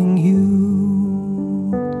loving you.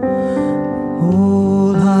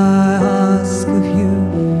 All I ask of you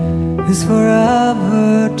is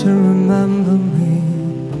forever to remember me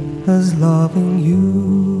as loving you.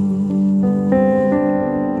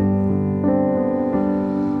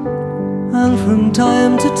 And from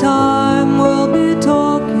time to time we'll be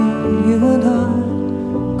talking, you and I.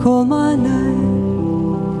 Call my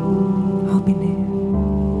name, I'll be near.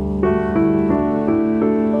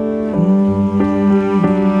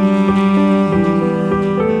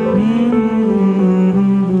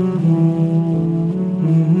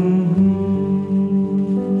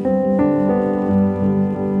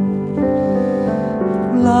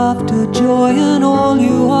 Laughter, joy, and all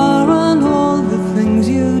you are, and all the things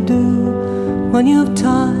you do. When you have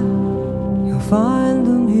time, you'll find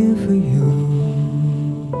them here for you.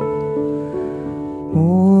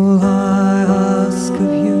 All I ask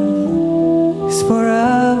of you is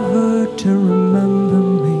forever to remember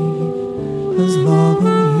me as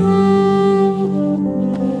loving you.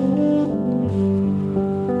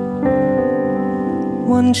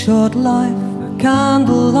 One short life, a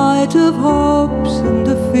candlelight of hopes and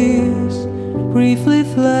of fears, briefly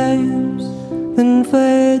flames, then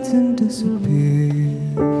fades and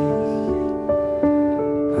disappears.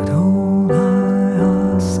 But all I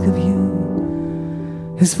ask of you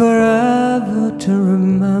is forever to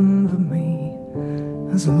remember me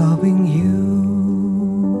as loving you.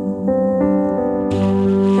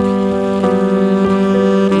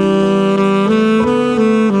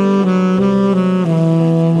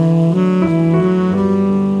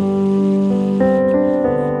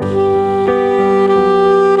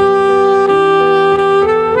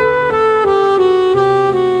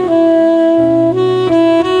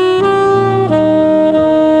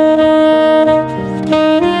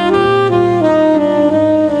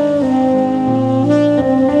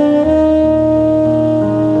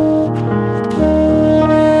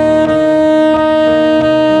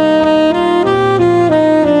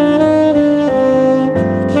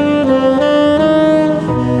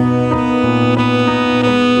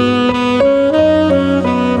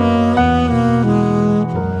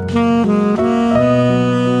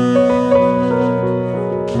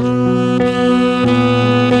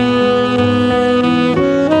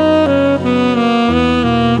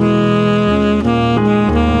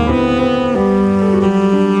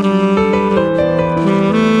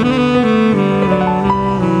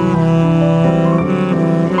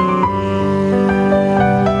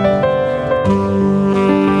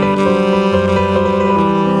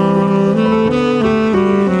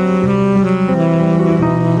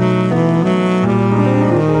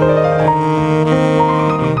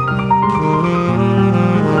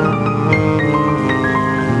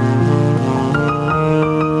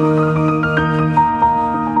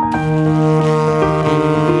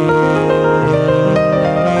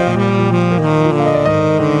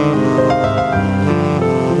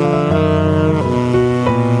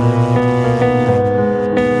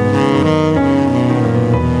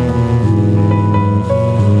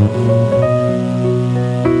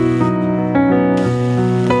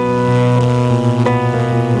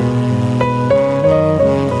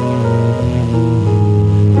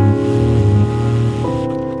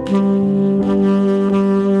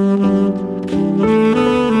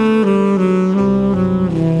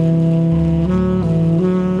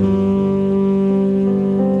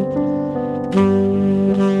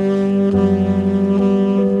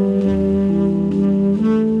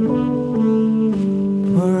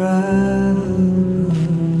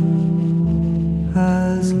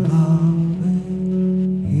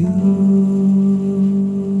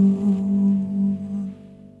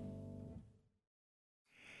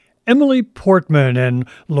 Emily Portman and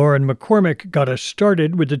Lauren McCormick got us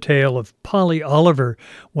started with the tale of Polly Oliver,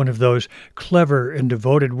 one of those clever and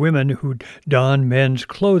devoted women who don men's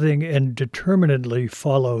clothing and determinedly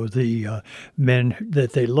follow the men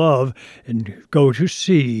that they love and go to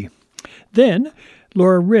sea. Then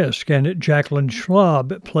Laura Risk and Jacqueline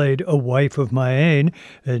Schwab played A Wife of My Ain,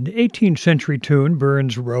 an 18th century tune.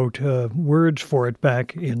 Burns wrote words for it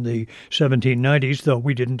back in the 1790s, though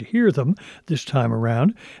we didn't hear them this time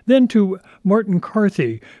around. Then to Martin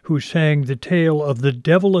Carthy, who sang the tale of The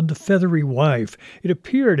Devil and the Feathery Wife. It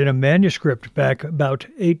appeared in a manuscript back about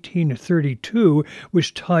 1832,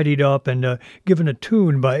 was tidied up and given a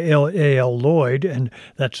tune by A.L. Lloyd, and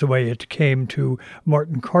that's the way it came to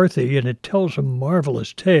Martin Carthy, and it tells a marvelous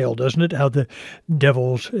tale, doesn't it? How the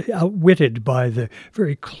devil's outwitted by the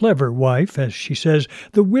very clever wife, as she says,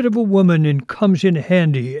 the wit of a woman comes in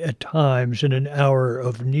handy at times in an hour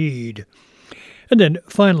of need. And then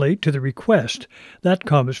finally to The Request. That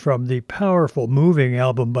comes from the powerful, moving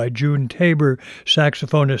album by June Tabor,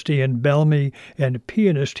 saxophonist Ian Bellamy, and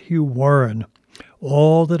pianist Hugh Warren.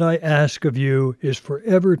 All that I ask of you is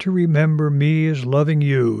forever to remember me as loving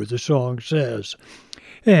you, the song says.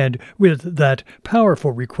 And with that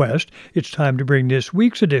powerful request, it's time to bring this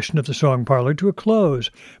week's edition of the Song Parlor to a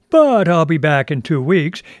close. But I'll be back in 2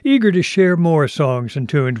 weeks, eager to share more songs and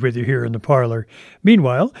tunes with you here in the parlor.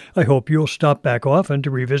 Meanwhile, I hope you'll stop back often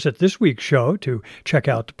to revisit this week's show, to check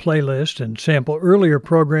out the playlist and sample earlier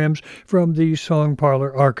programs from the Song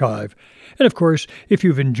Parlor archive. And of course, if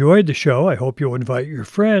you've enjoyed the show, I hope you'll invite your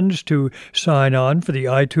friends to sign on for the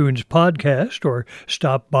iTunes podcast or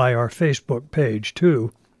stop by our Facebook page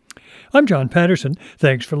too. I'm John Patterson.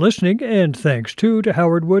 Thanks for listening, and thanks too to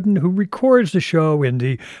Howard Wooden, who records the show in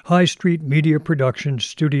the High Street Media Productions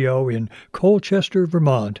studio in Colchester,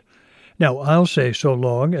 Vermont. Now, I'll say so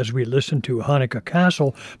long as we listen to Hanukkah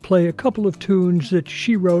Castle play a couple of tunes that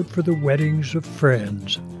she wrote for the weddings of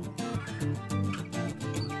friends.